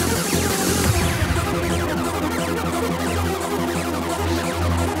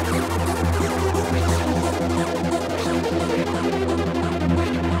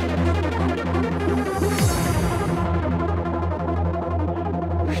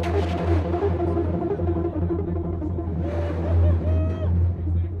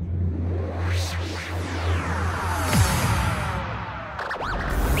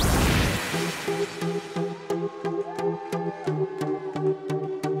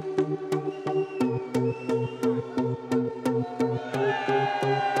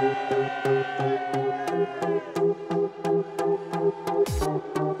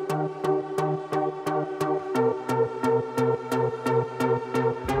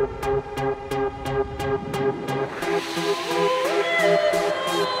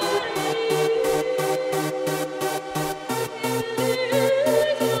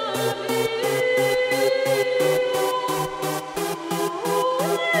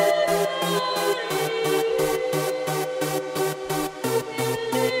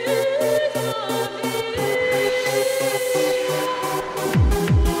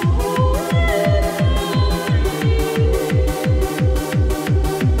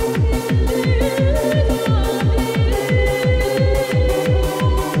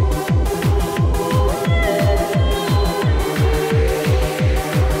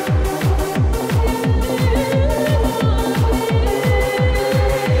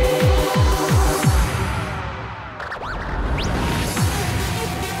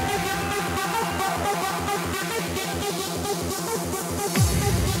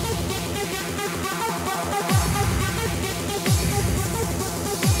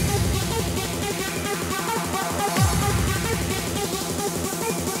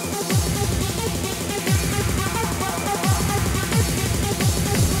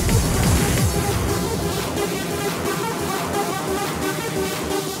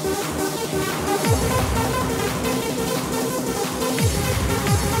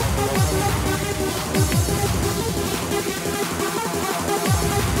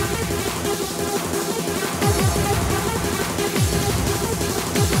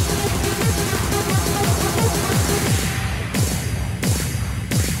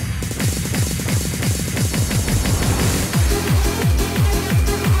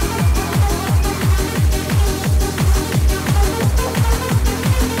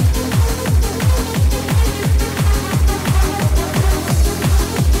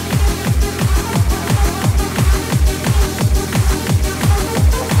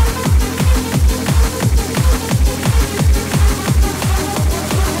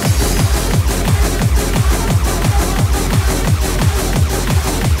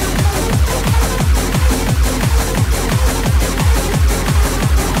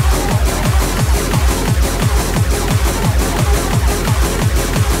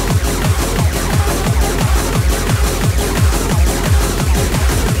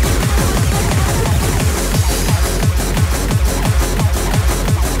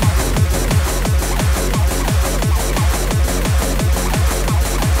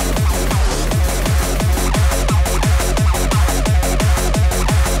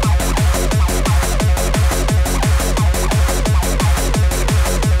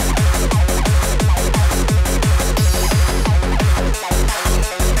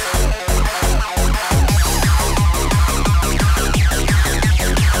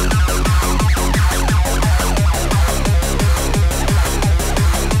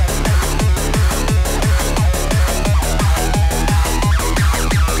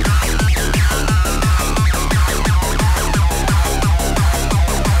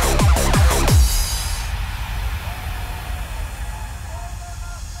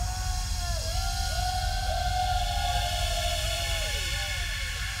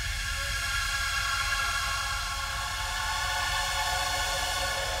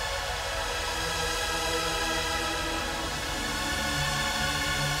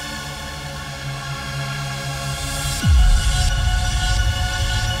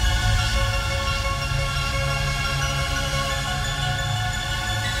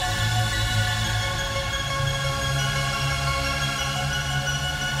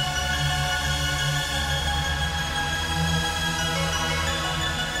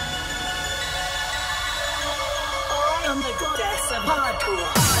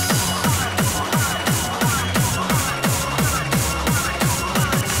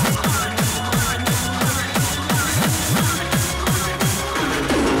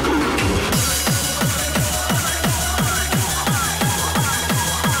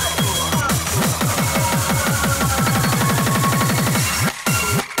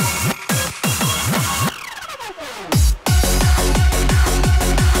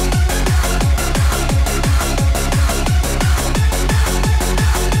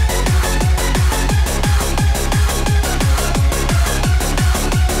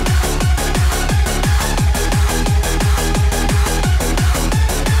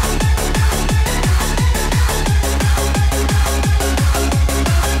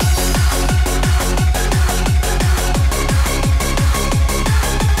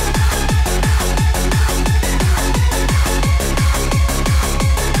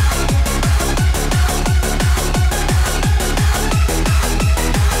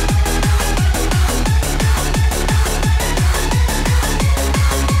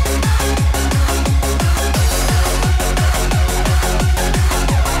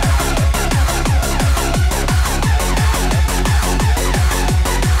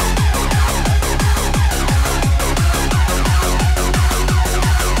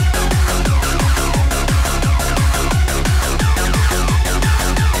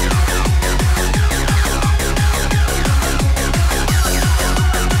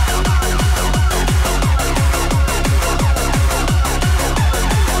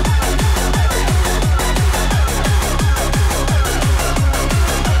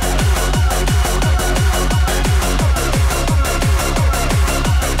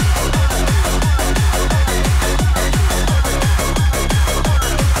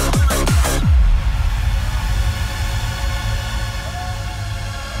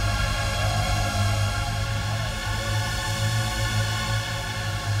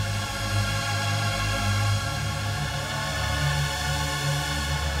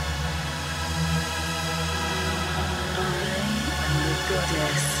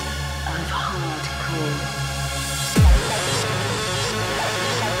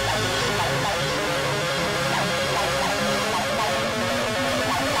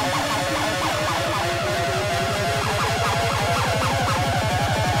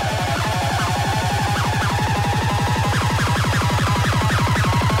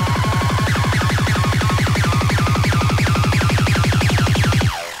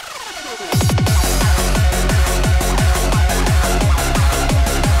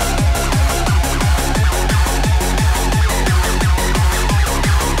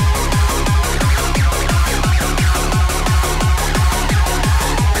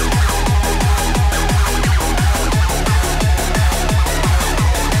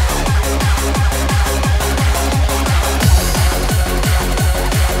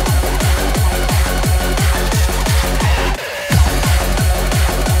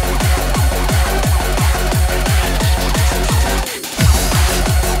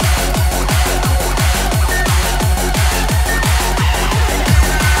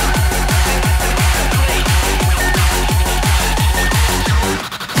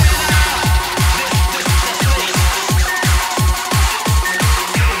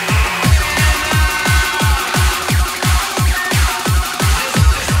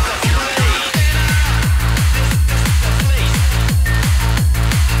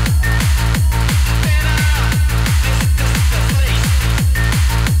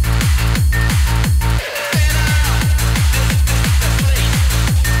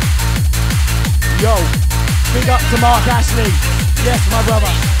 Yo, big up to Mark Ashley. Yes, my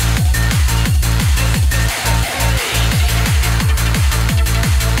brother.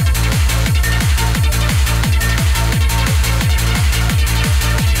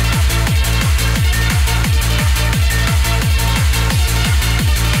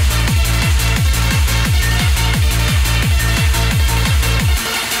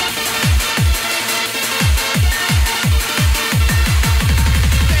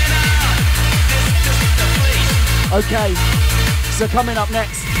 Okay, so coming up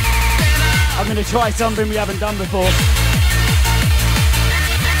next, I'm going to try something we haven't done before.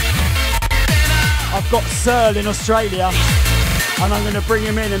 I've got Searle in Australia, and I'm going to bring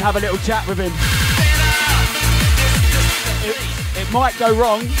him in and have a little chat with him. It might go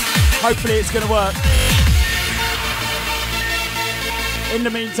wrong, hopefully it's going to work. In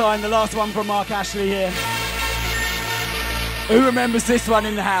the meantime, the last one from Mark Ashley here. Who remembers this one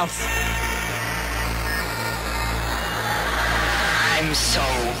in the house? I'm so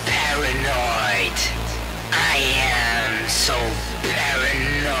paranoid. I am so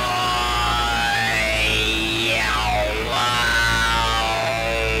paranoid.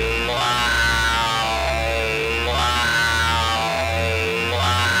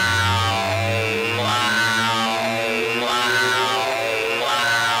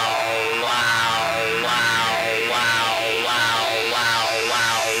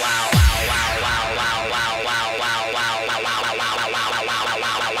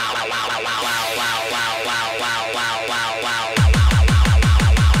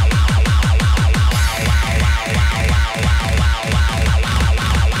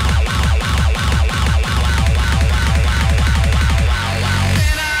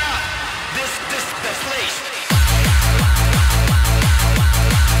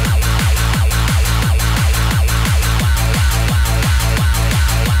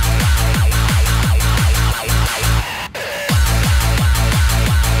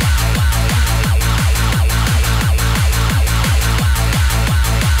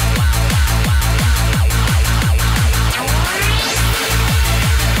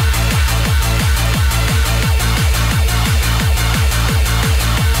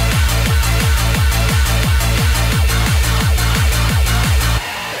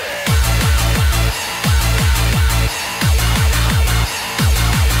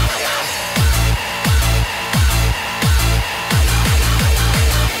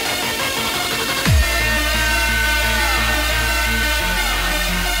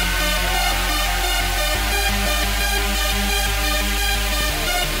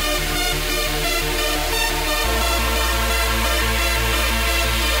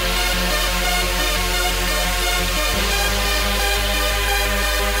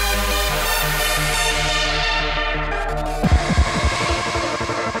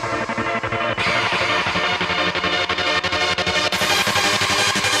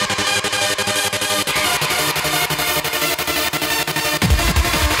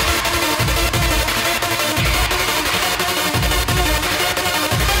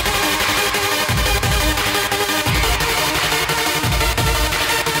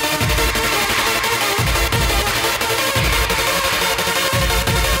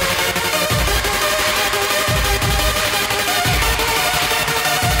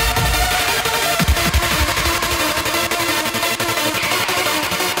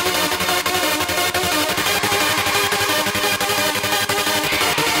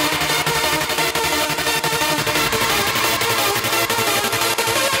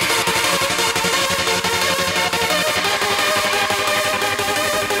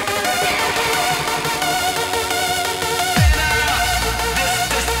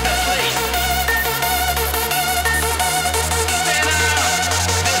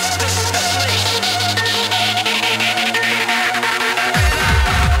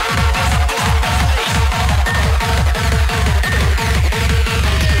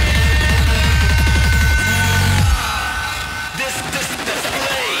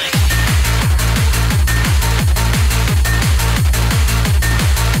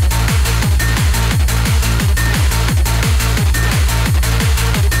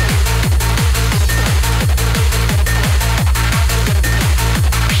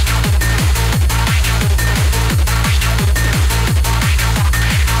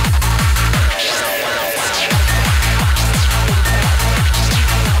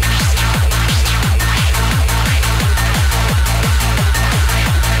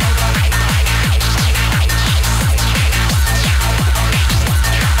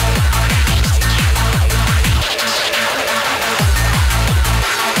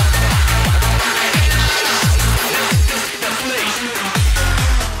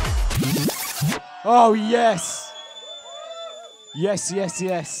 Oh, yes. Yes, yes,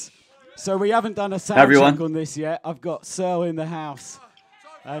 yes. So we haven't done a sound Everyone. check on this yet. I've got Searle in the house.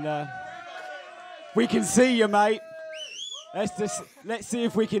 And we can see you, mate. Let's see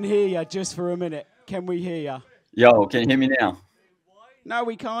if we can hear you just for a minute. Can we hear you? Yo, can you hear me now? No,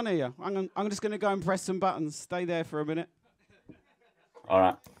 we can't hear you. I'm just going to go and press some buttons. Stay there for a minute. All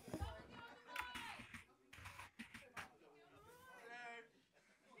right.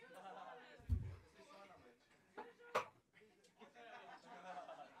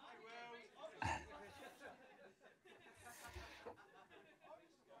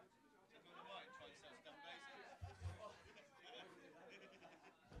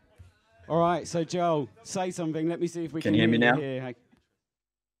 All right, so Joel, say something. Let me see if we can you hear me now? Here.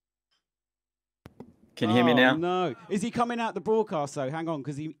 Can you hear me now? No. Is he coming out the broadcast, though? Hang on,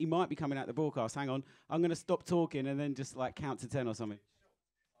 because he might be coming out the broadcast. Hang on. I'm going to stop talking and then just, like, count to 10 or something.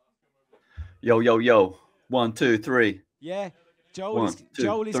 Yo, yo, yo. 1, 2, 3. Yeah. Joel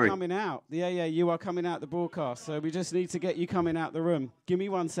is coming out. Yeah, you are coming out the broadcast. So we just need to get you coming out the room. Give me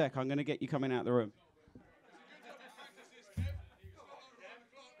 1 sec. I'm going to get you coming out the room.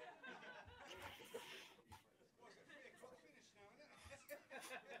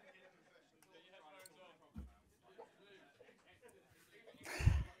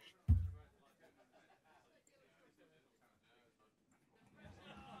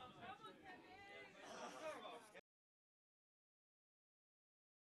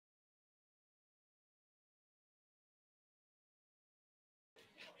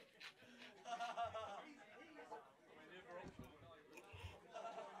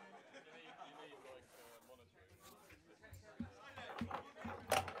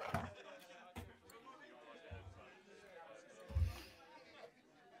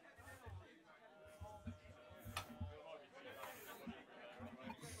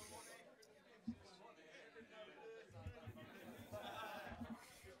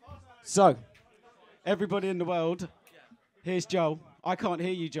 So, everybody in the world, here's Joel. I can't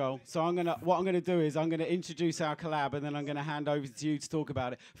hear you, Joel. So what I'm gonna do is I'm gonna introduce our collab, and then I'm gonna hand over to you to talk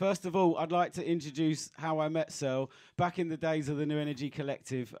about it. First of all, I'd like to introduce how I met Searle. Back in the days of the New Energy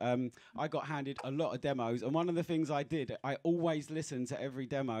Collective, I got handed a lot of demos, and one of the things I did, I always listened to every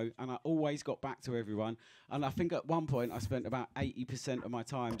demo, and I always got back to everyone. And I think at one point I spent about 80% of my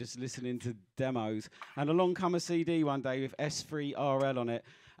time just listening to demos. And along come a CD one day with S3RL on it.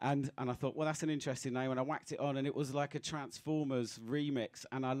 And I thought, well, that's an interesting name. And I whacked it on, and it was like a Transformers remix.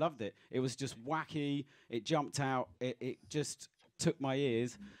 And I loved it. It was just wacky. It jumped out. It just took my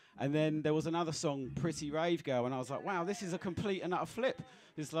ears. And then there was another song, Pretty Rave Girl. And I was like, wow, this is a complete and utter flip.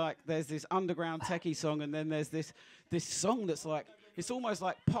 It's like there's this underground techie song, and then there's this song that's like, it's almost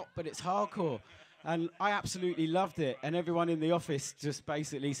like pop, but it's hardcore. And I absolutely loved it. And everyone in the office just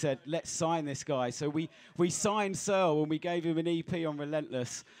basically said, let's sign this guy. So we signed Searle, and we gave him an EP on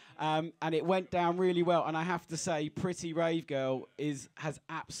Relentless. And it went down really well. And I have to say, Pretty Rave Girl has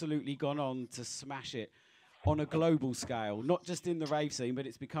absolutely gone on to smash it on a global scale. Not just in the rave scene, but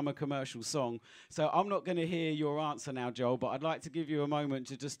it's become a commercial song. So I'm not going to hear your answer now, Joel, but I'd like to give you a moment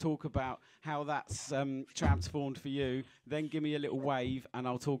to just talk about how that's transformed for you. Then give me a little wave, and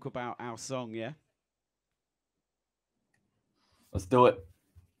I'll talk about our song, yeah? Let's do it.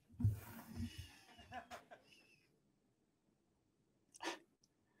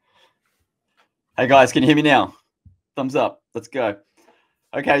 Hey guys, can you hear me now? Thumbs up. Let's go.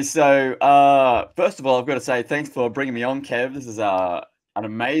 Okay, so first of all, I've got to say thanks for bringing me on, Kev. This is an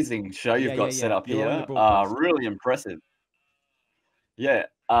amazing show you've got set up here. Really impressive. Yeah.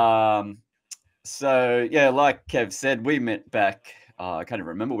 So yeah, like Kev said, we met back. I can't even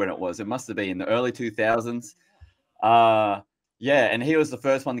remember when it was. It must have been in the early 2000s. Yeah, and he was the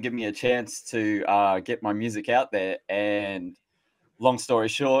first one to give me a chance to get my music out there. And long story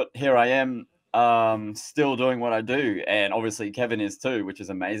short, here I am, still doing what I do. And obviously Kevin is too, which is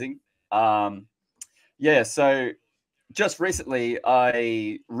amazing. Yeah, so just recently,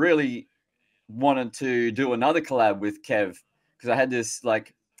 I really wanted to do another collab with Kev because I had this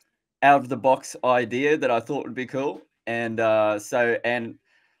like out of the box idea that I thought would be cool. And and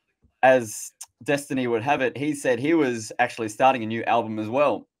as Destiny would have it, he said he was actually starting a new album as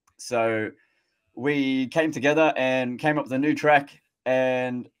well. So we came together and came up with a new track.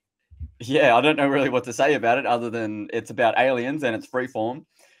 And yeah, I don't know really what to say about it other than it's about aliens and it's freeform.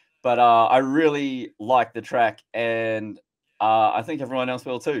 But I really like the track, and I think everyone else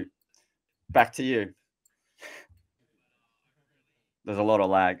will too. Back to you. There's a lot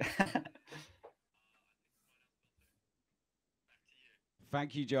of lag.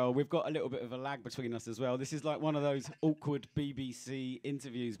 Thank you, Joel. We've got a little bit of a lag between us as well. This is like one of those awkward BBC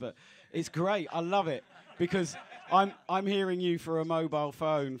interviews, but it's great. I love it because I'm hearing you through a mobile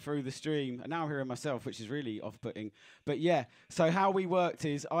phone through the stream, and now I'm hearing myself, which is really off-putting. But yeah, so how we worked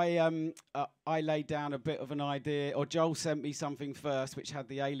is I laid down a bit of an idea, or Joel sent me something first, which had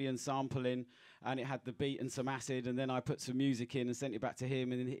the Alien sample in, and it had the beat and some acid, and then I put some music in and sent it back to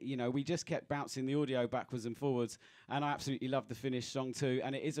him, and you know, we just kept bouncing the audio backwards and forwards, and I absolutely love the finished song too,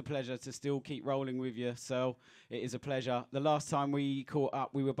 and it is a pleasure to still keep rolling with you, so it is a pleasure. The last time we caught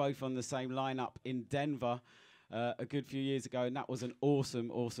up, we were both on the same lineup in Denver a good few years ago, and that was an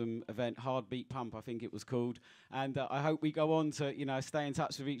awesome event. Heartbeat Pump, I think it was called, and I hope we go on to, you know, stay in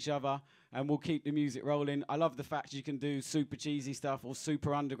touch with each other, and we'll keep the music rolling. I love the fact you can do super cheesy stuff or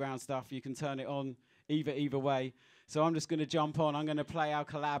super underground stuff. You can turn it on either way. So I'm just going to jump on. I'm going to play our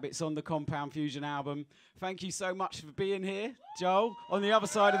collab. It's on the Compound Fusion album. Thank you so much for being here, Joel, on the other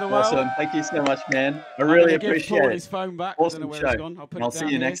side of the world. Awesome. Thank you so much, man. I really appreciate it. His phone back. Awesome I don't know where show. it's gone. I'll put it see down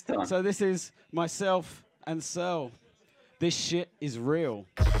you here. next time. So this is myself and Searle. This shit is real.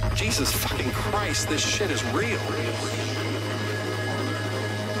 Jesus fucking Christ, this shit is real.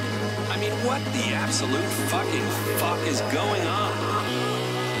 I mean, what the absolute fucking fuck is going on?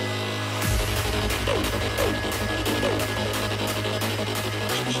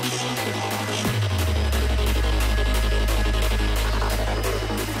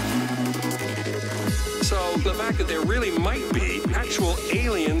 So, the fact that there really might be actual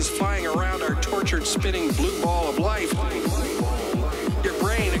aliens flying around our tortured, spinning blue ball of life, your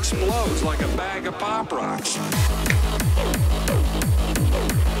brain explodes like a bag of Pop Rocks.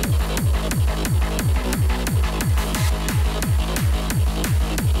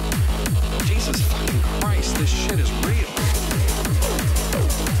 Jesus fucking Christ, this shit is real.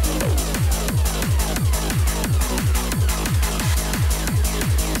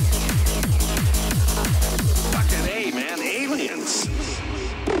 Fucking A, man, aliens.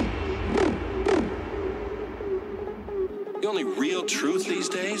 The only real truth these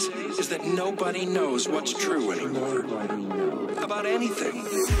days is that nobody knows what's true anymore. About anything.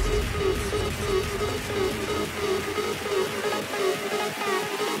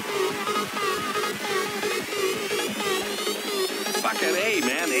 Fucking A,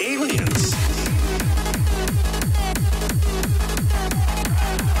 man, aliens.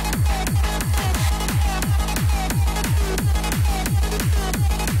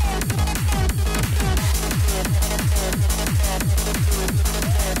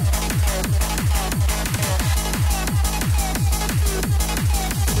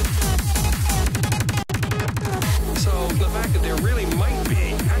 So the fact that there really might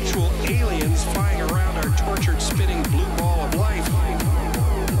be actual aliens flying around our tortured, spinning blue ball of life,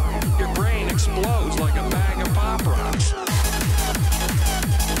 your brain explodes like a bag of Pop Rocks.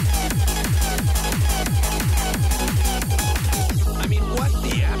 I mean, what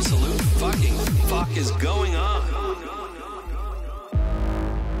the absolute fucking fuck is going on?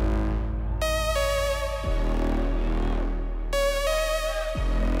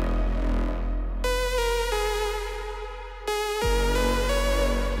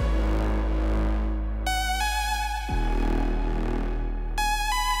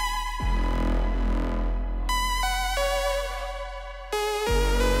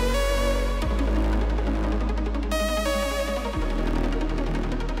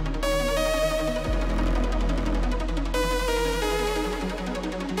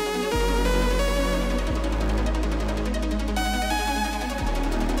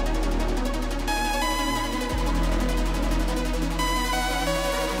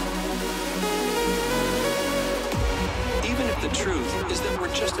 Even if the truth is that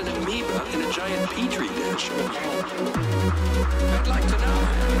we're just an amoeba in a giant petri dish, I'd like to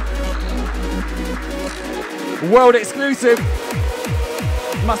know. World exclusive.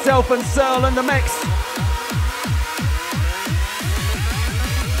 Myself and Searle in the mix.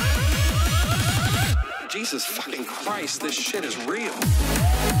 Jesus fucking Christ, this shit is real.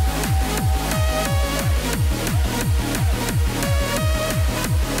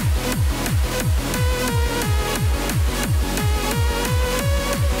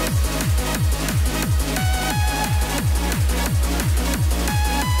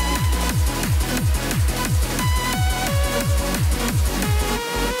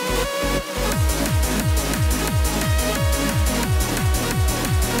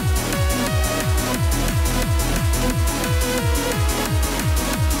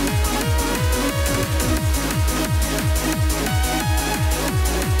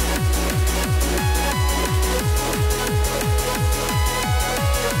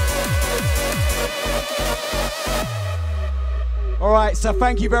 right, so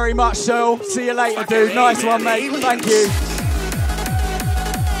thank you very much, Searle. See you later, dude. Nice one, mate. Thank you.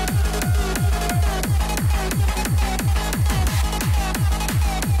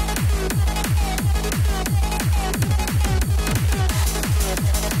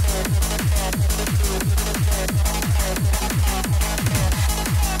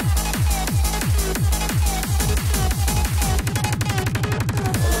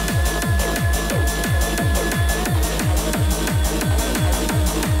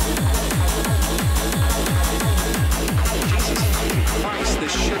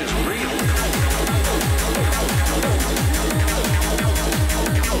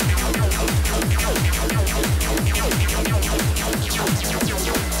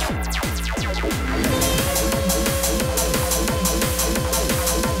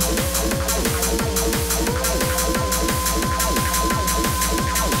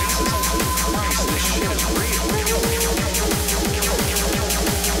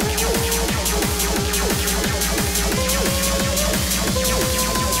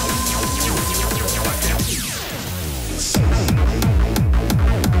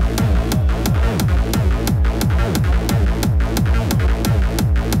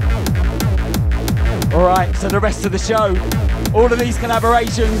 Alright, so the rest of the show, all of these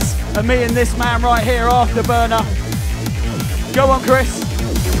collaborations, and me and this man right here, Afterburner. Go on, Chris.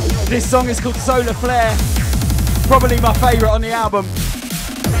 This song is called Solar Flare, probably my favourite on the album.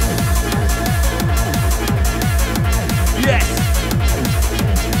 Yes!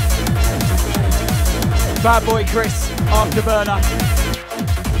 Bad boy Chris, Afterburner.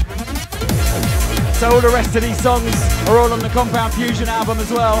 So all the rest of these songs are all on the Compound Fusion album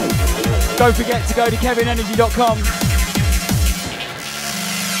as well. Don't forget to go to kevinenergy.com.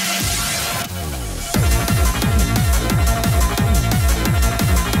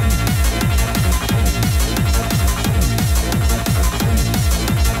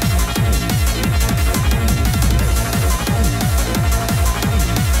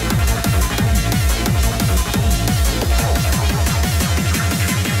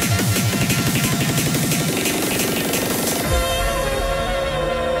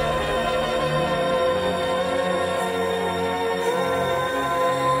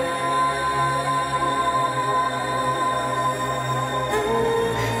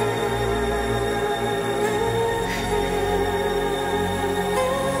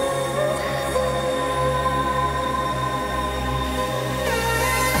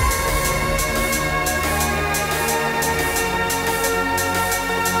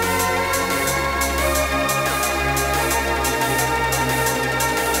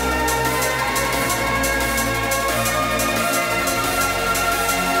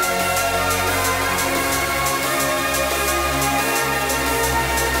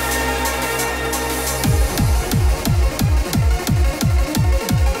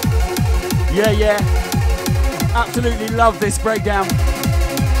 Yeah, absolutely love this breakdown.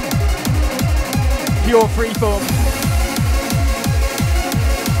 Pure freeform.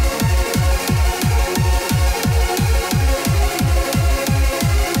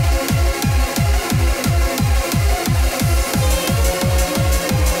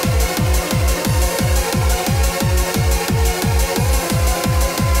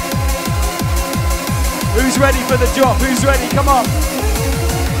 Who's ready for the drop? Who's ready? Come on.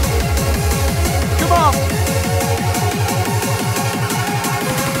 Come on.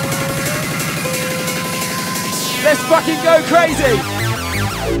 Let's fucking go crazy.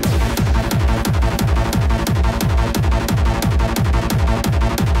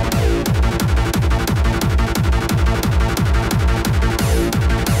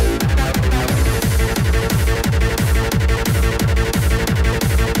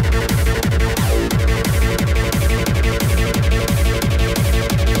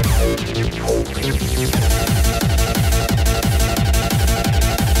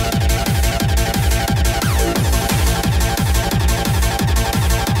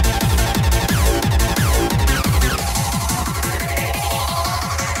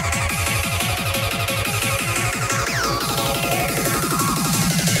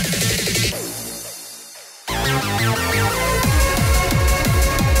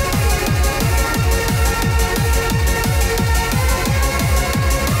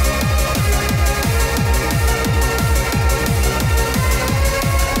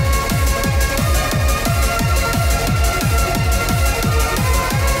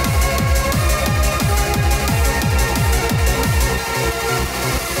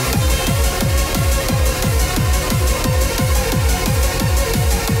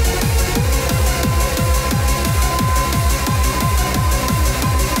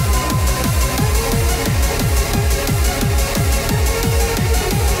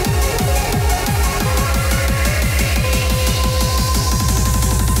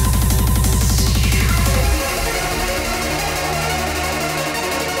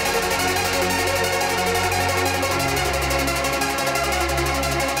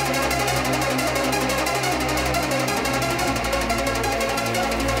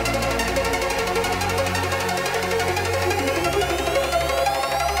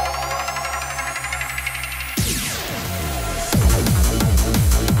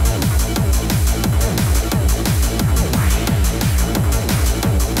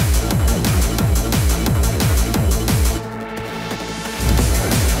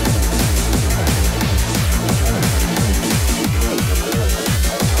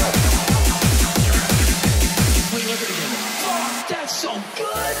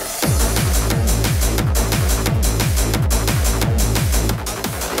 good.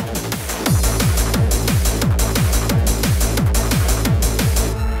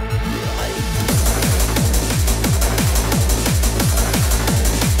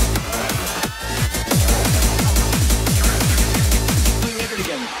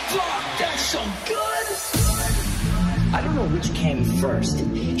 I don't know which came first,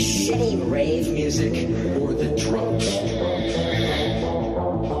 shitty rave music or the drugs.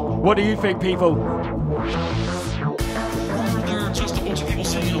 What do you think, people? There are just a bunch of people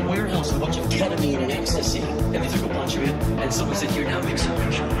sitting in a warehouse with a bunch of ketamine and ecstasy, and they took a bunch of it, and someone said, "Here, now make some."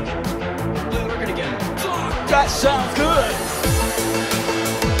 Play the record again. Fuck, that sounds good.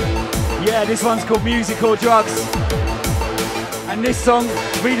 Yeah, this one's called Music or Drugs. And this song,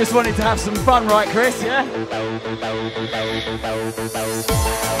 we just wanted to have some fun, right, Chris? Yeah?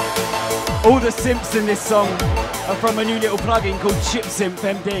 All the synths in this song are from a new little plugin called ChipSynth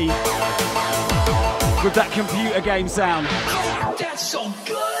MD with that computer game sound. That's so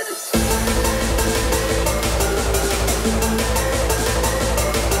good.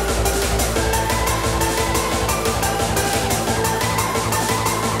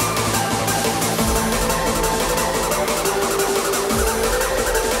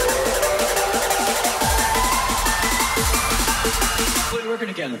 Play the record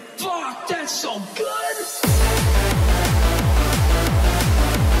again. Fuck, that's so good.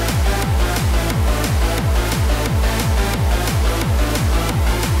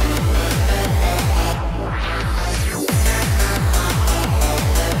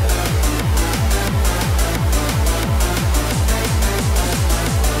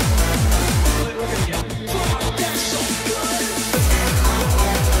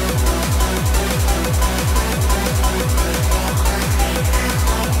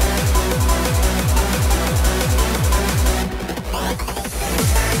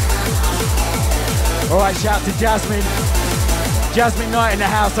 All right, shout to Jasmine. Jasmine Knight in the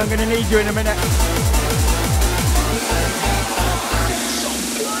house. I'm going to need you in a minute.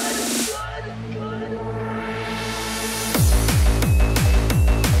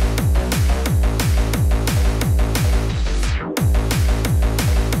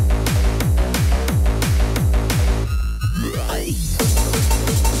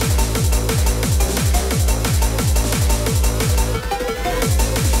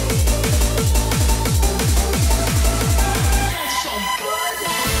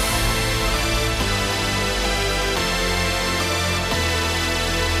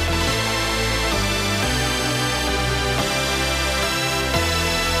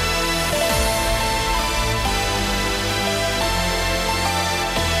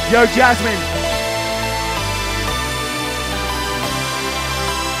 Yo, Jasmine.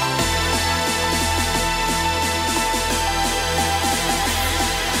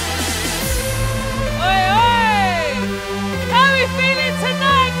 Oi, oi! How are we feeling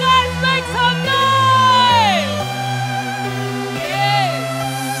tonight, guys? Make some noise! Yeah!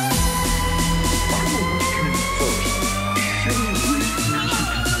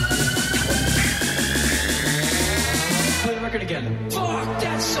 Play the record again. Fuck,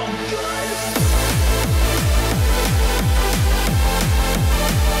 that's so good.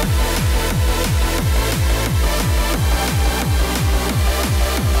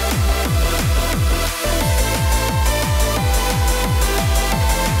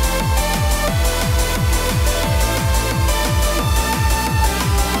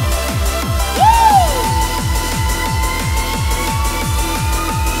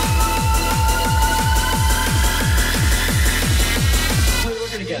 Play the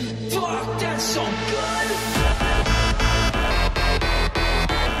record again. Fuck, that's so good.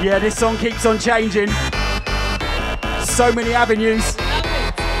 Yeah, this song keeps on changing. So many avenues.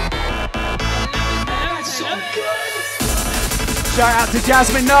 That's so good. Shout out to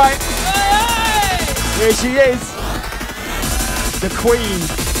Jasmine Knight. Here she is. The Queen.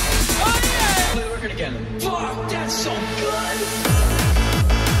 Play the record again. Fuck, that's so good.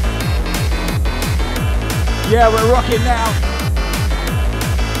 Yeah, we're rocking now.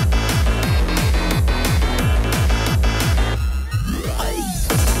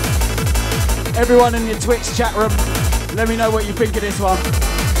 Everyone in your Twitch chat room, let me know what you think of this one.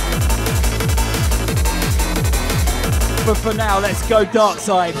 But for now, let's go dark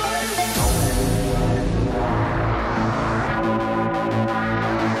side.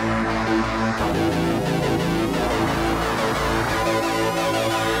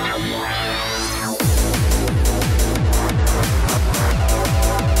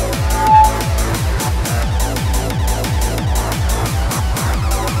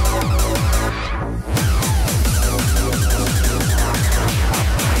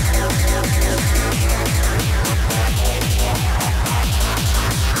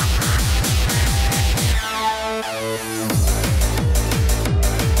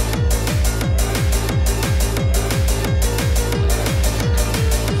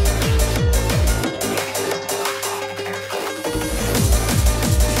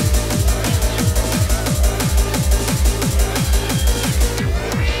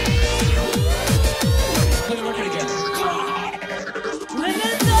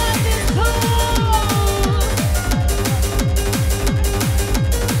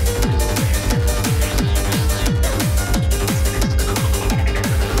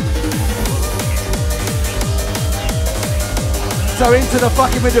 So into the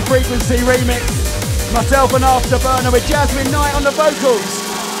Fucking With The Frequency remix. Myself and Afterburner with Jasmine Knight on the vocals.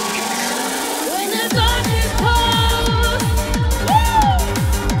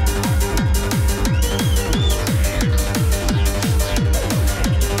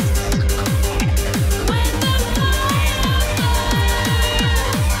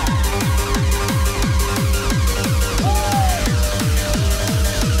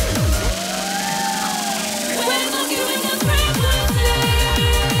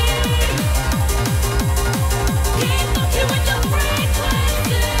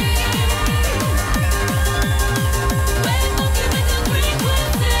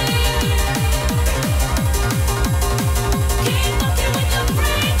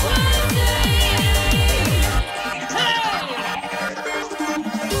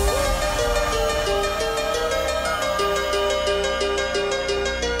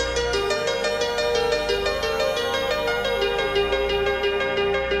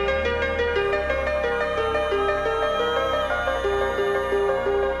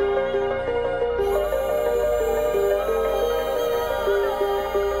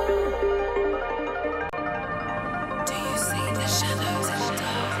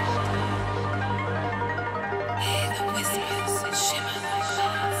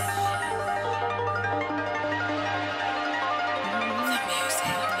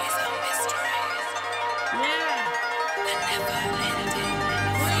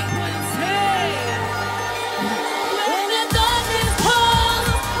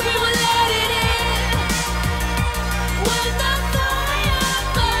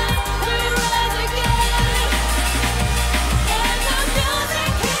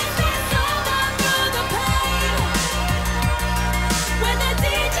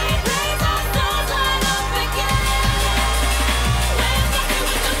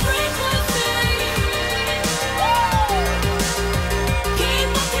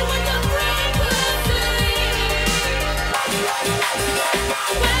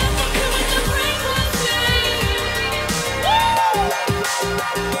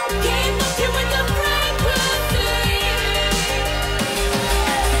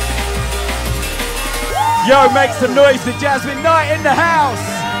 Yo, make some noise to Jasmine Knight in the house.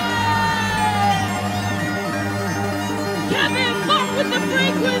 Kevin, fuck with the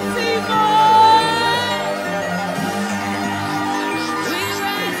frequency, boy. We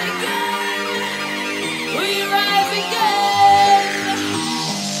rise again. We rise again.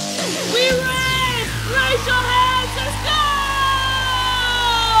 We rise. Raise your hands. Let's go.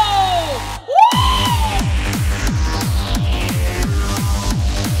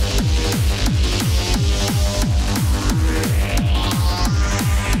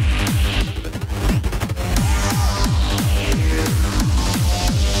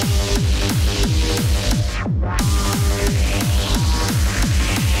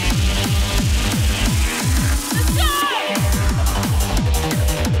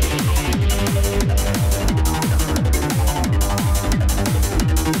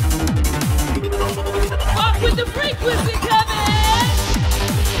 With the frequency, Kevin!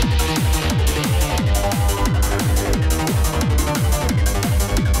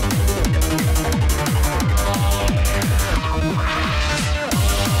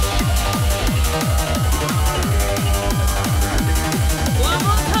 One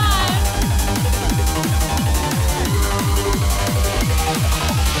more time.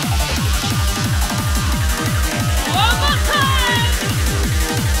 One more time.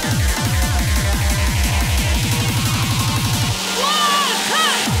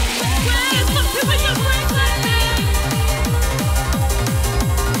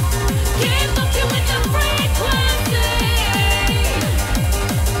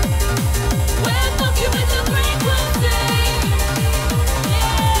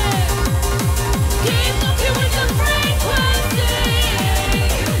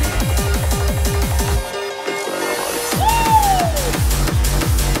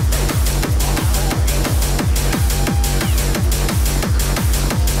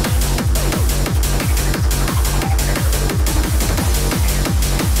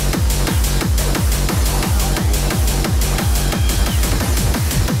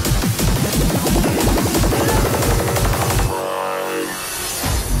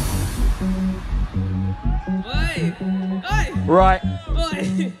 Right.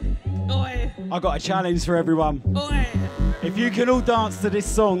 Oi. Oi. I got a challenge for everyone. Oi. If you can all dance to this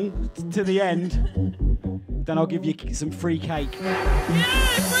song to the end, then I'll give you some free cake. Yeah,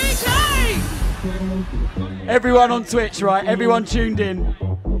 free cake! Everyone on Twitch, right? Everyone tuned in.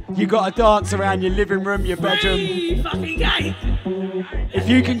 You got to dance around your living room, your bedroom. Free fucking cake! If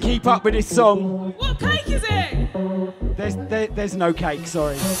you can keep up with this song, what cake is it? There's no cake,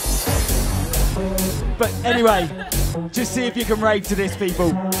 sorry. But anyway, just see if you can rave to this,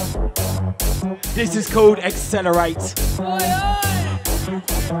 people. This is called Accelerate.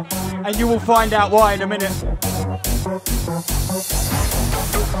 And you will find out why in a minute.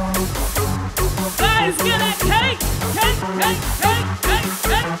 Guys, get it! Cake! Cake! Cake! Cake!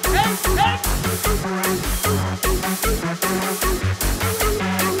 Cake! Cake! Cake!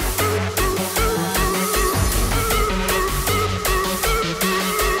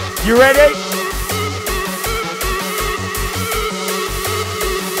 You ready?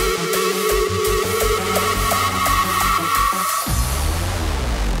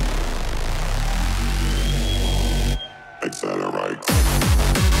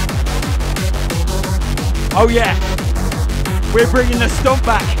 Oh yeah, we're bringing the stomp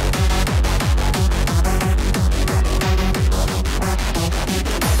back.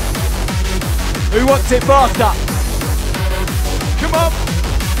 Who wants it faster? Come on.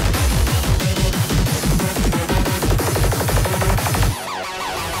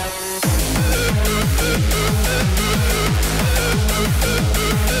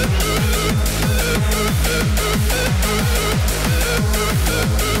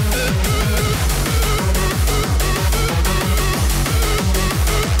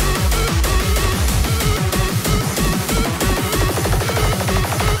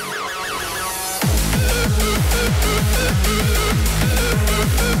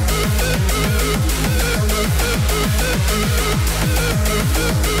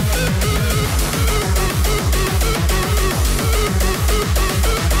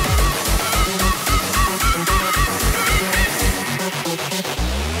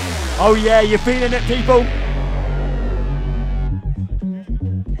 Oh yeah, you're feeling it, people?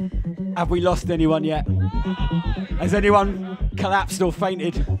 Have we lost anyone yet? Has anyone collapsed or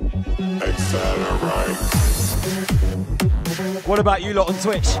fainted? What about you lot on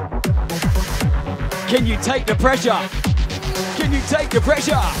Twitch? Can you take the pressure? Can you take the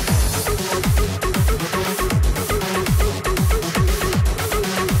pressure?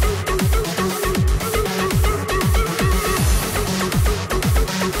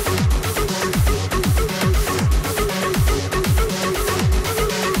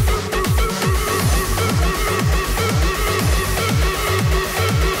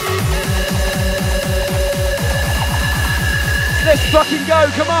 Let's fucking go,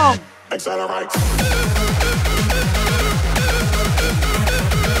 come on! Accelerate!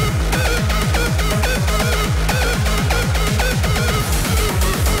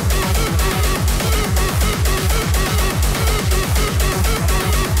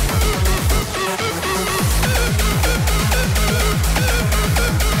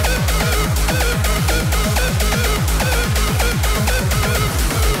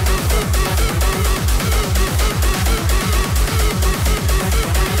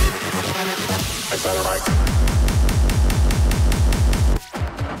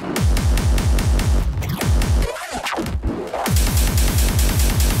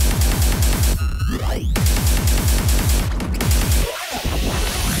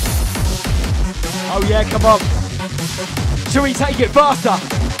 Oh yeah, come on. Shall we take it faster?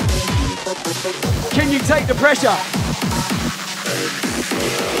 Can you take the pressure?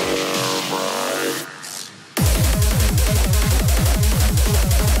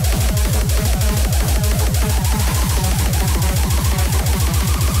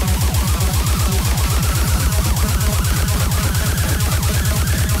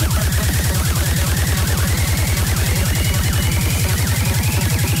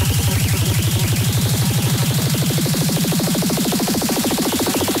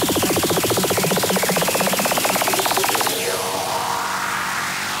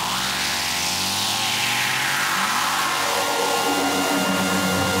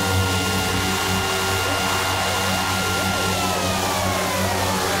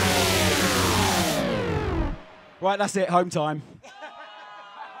 Right, that's it, home time.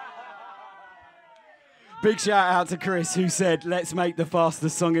 Big shout out to Chris, who said, let's make the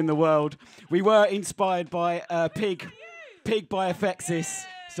fastest song in the world. We were inspired by Pig by Effexis.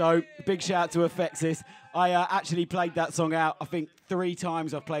 So big shout out to Effexis. I actually played that song out, I think 3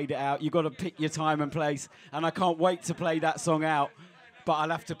 times I've played it out. You've got to pick your time and place. And I can't wait to play that song out, but I'll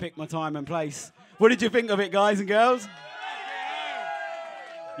have to pick my time and place. What did you think of it, guys and girls?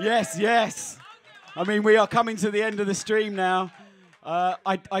 Yes, yes. I mean, we are coming to the end of the stream now.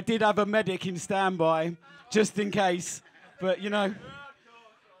 I did have a medic in standby, just in case. But, you know,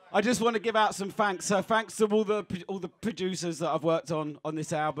 I just want to give out some thanks. So thanks to all the producers that I've worked on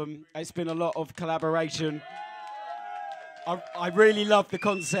this album. It's been a lot of collaboration. I really love the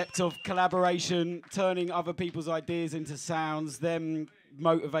concept of collaboration, turning other people's ideas into sounds, them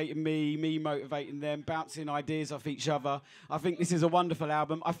motivating me motivating them, bouncing ideas off each other. I think this is a wonderful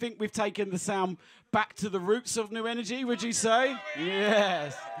album. I think we've taken the sound back to the roots of New Energy, would you say?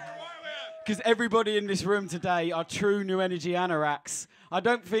 Yes. Because everybody in this room today are true New Energy anoraks. I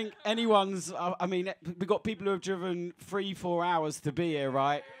don't think anyone's, I mean, we've got people who have driven 3-4 hours to be here,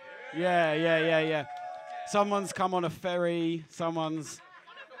 right? Yeah. Someone's come on a ferry, someone's...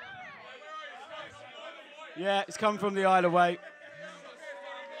 Yeah, it's come from the Isle of Wight.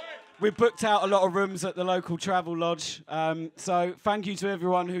 We've booked out a lot of rooms at the local travel lodge. So thank you to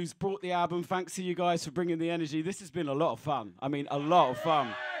everyone who's brought the album. Thanks to you guys for bringing the energy. This has been a lot of fun. I mean, a lot of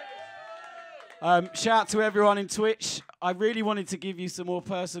fun. Shout out to everyone in Twitch. I really wanted to give you some more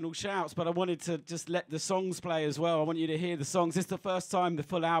personal shouts, but I wanted to just let the songs play as well. I want you to hear the songs. This is the first time the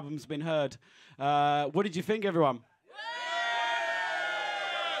full album's been heard. What did you think, everyone?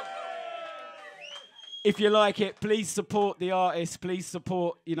 If you like it, please support the artist. Please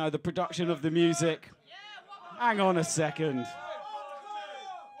support, you know, the production of the music. Hang on a second.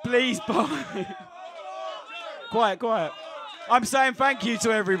 Please buy. Quiet. I'm saying thank you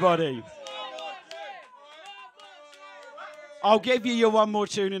to everybody. I'll give you your one more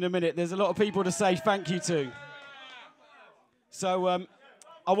tune in a minute. There's a lot of people to say thank you to. So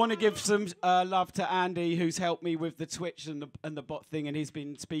I want to give some love to Andy, who's helped me with the Twitch and the bot thing, and he's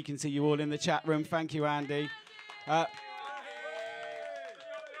been speaking to you all in the chat room. Thank you, Andy.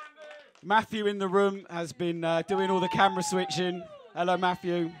 Matthew in the room has been doing all the camera switching. Hello,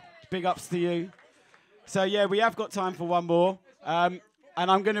 Matthew. Big ups to you. So, yeah, we have got time for one more. And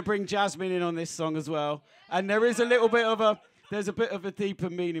I'm going to bring Jasmine in on this song as well. And there is a little bit of a... There's a bit of a deeper,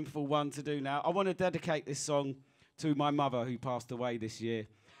 meaningful one to do now. I want to dedicate this song to my mother, who passed away this year.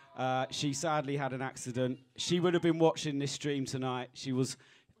 She sadly had an accident. She would have been watching this stream tonight. She was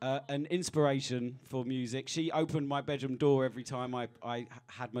an inspiration for music. She opened my bedroom door every time I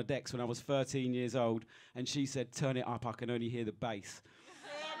had my decks when I was 13 years old. And she said, "Turn it up, I can only hear the bass."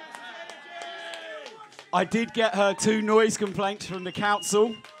 I did get her 2 noise complaints from the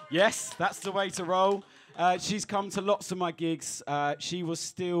council. Yes, that's the way to roll. She's come to lots of my gigs. She was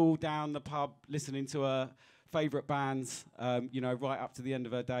still down the pub listening to her favourite bands, you know, right up to the end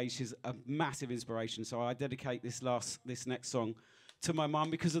of her day. She's a massive inspiration. So I dedicate this next song to my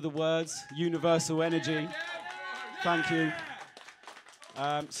mum because of the words, Universal Energy. Thank you.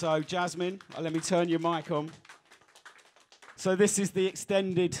 So Jasmine, let me turn your mic on. So this is the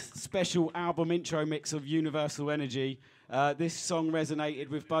extended special album intro mix of Universal Energy. This song resonated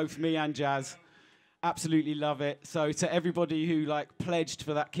with both me and Jazz. Absolutely love it. So to everybody who pledged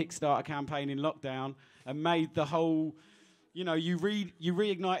for that Kickstarter campaign in lockdown and made the whole, you know, you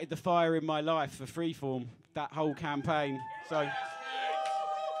reignited the fire in my life for Freeform, that whole campaign. So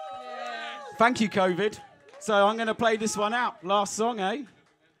thank you, COVID. So I'm going to play this one out. Last song, eh?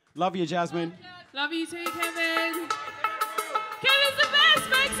 Love you, Jasmine. Love you too, Kevin. Kevin's the best.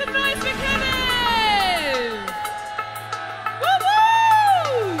 Make some noise for Kevin.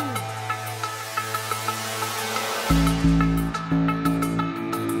 Woo-woo!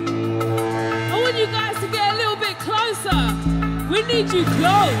 I want you guys to get a little bit closer. We need you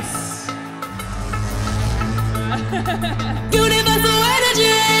close. Universal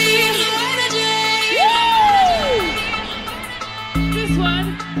energy. Woo! This one.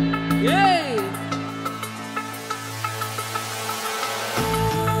 Yay.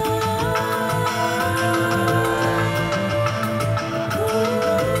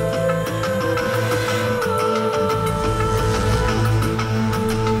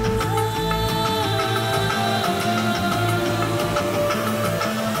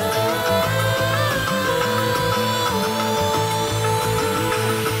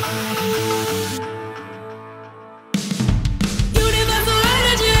 Universal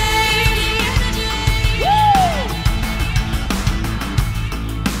energy.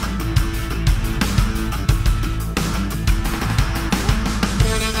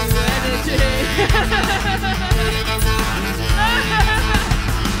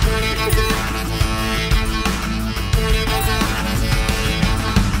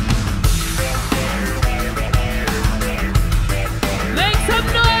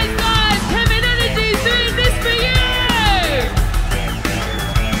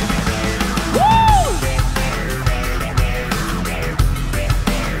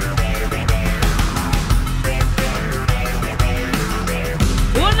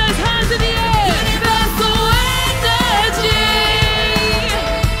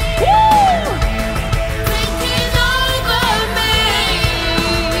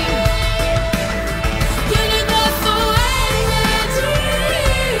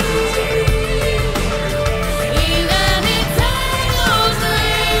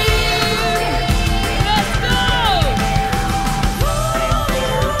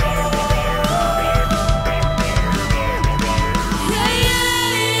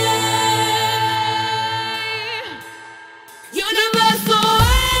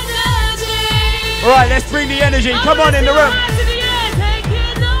 Right, let's bring the energy. Come on in the room.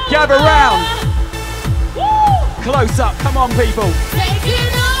 Gather round. Close up. Come on, people.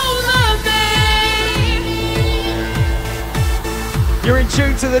 You're in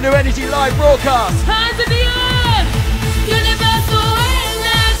tune to the New Energy Live broadcast. Hands in the air. Universal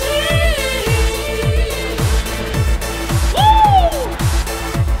energy. Woo!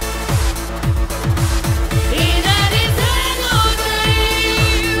 In that energy.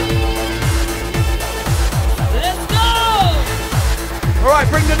 Let's go. All right,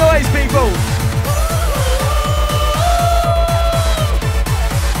 bring the noise, people.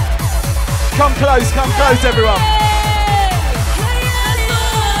 Come close, everyone.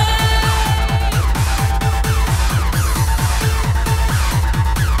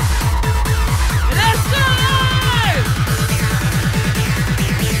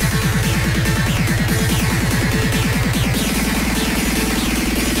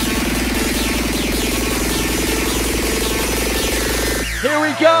 Here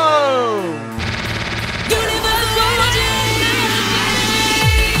we go!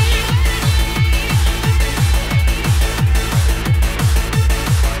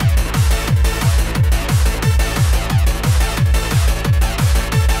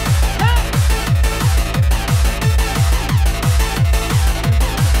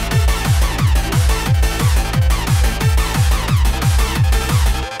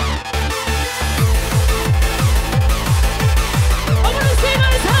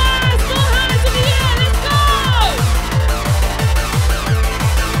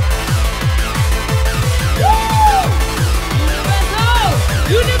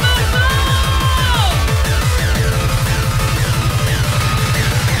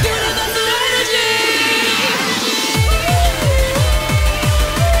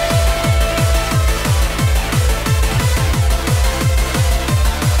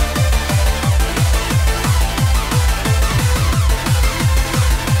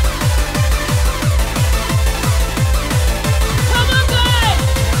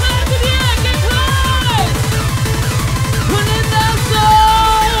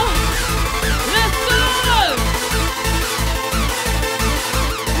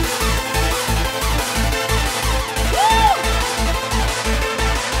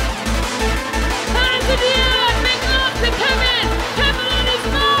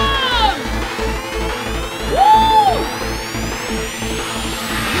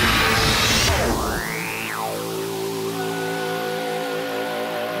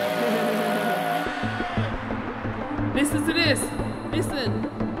 Listen to this. Listen.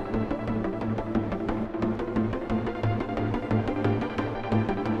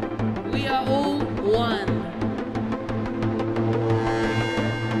 We are all one.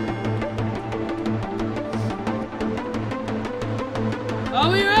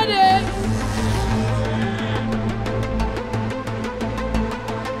 Are we ready?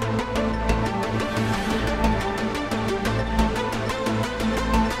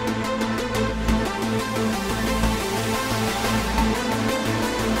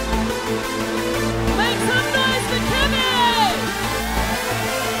 Make some noise for Kevin!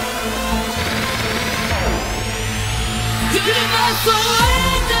 Universal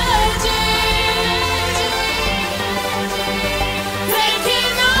energy,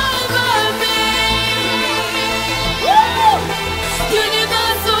 taking over.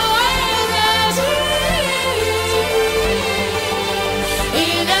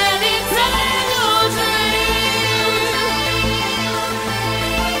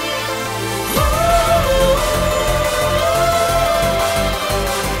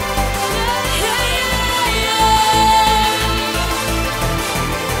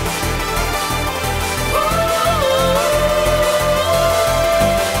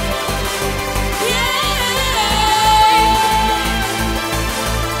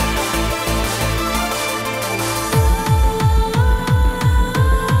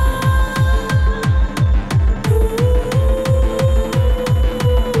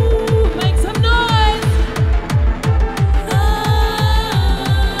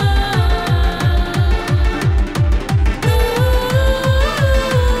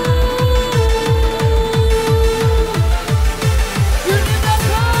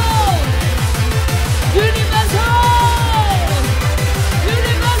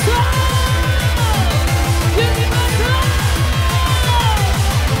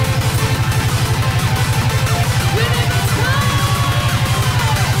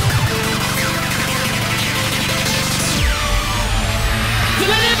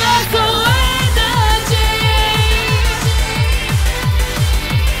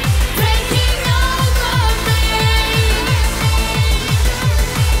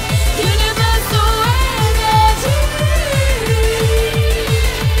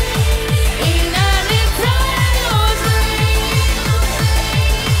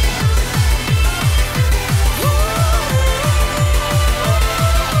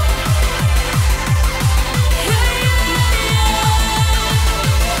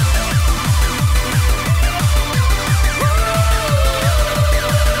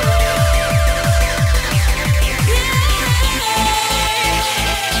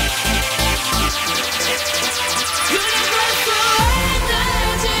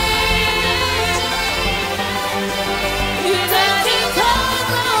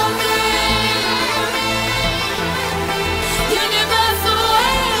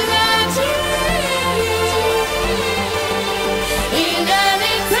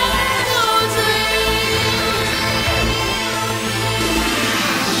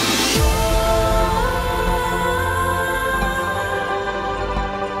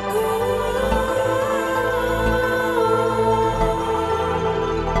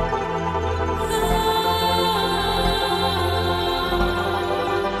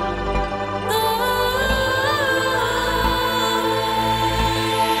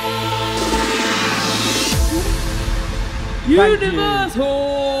 Universe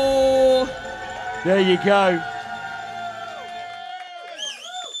Hall. There you go.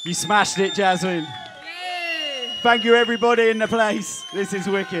 You smashed it, Jasmine. Thank you, everybody in the place. This is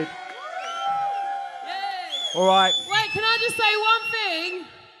wicked. All right. Wait, can I just say one thing?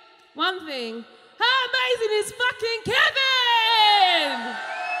 One thing. How amazing is fucking Kevin?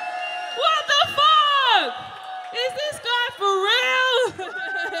 What the fuck? Is this guy for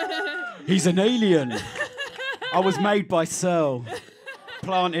real? He's an alien. I was made by Searle.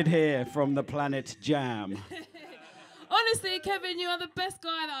 Planted here from the planet Jam. Honestly, Kevin, you are the best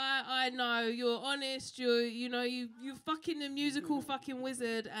guy that I know. You're honest. You fucking a musical fucking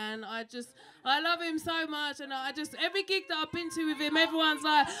wizard, and I love him so much. And every gig that I've been to with him, everyone's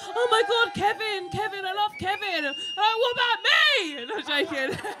like, "Oh my God, Kevin, I love Kevin." I'm like, what about me? And I'm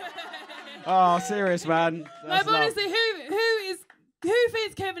joking. Oh, serious, man. Like, but honestly, who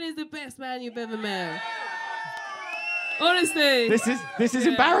thinks Kevin is the best man you've ever met? Honestly. This is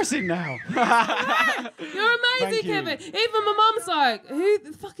embarrassing now. You're amazing, you. Kevin. Even my mum's like, who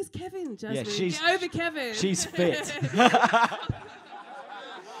the fuck is Kevin, Jasmine? Yeah, Get over Kevin. She's fit.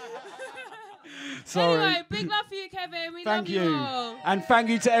 Sorry. Anyway, big love for you, Kevin. We Thank love you you. all. And thank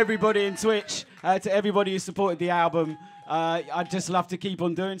you to everybody in Twitch, to everybody who supported the album. I'd just love to keep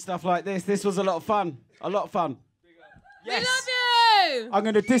on doing stuff like this. This was a lot of fun. A lot of fun. We love you. I'm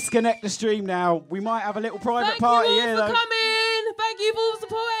going to disconnect the stream now. We might have a little private Thank party you all here, for though. coming. Thank you for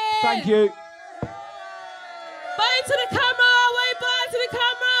supporting. Thank you. Bye to the camera.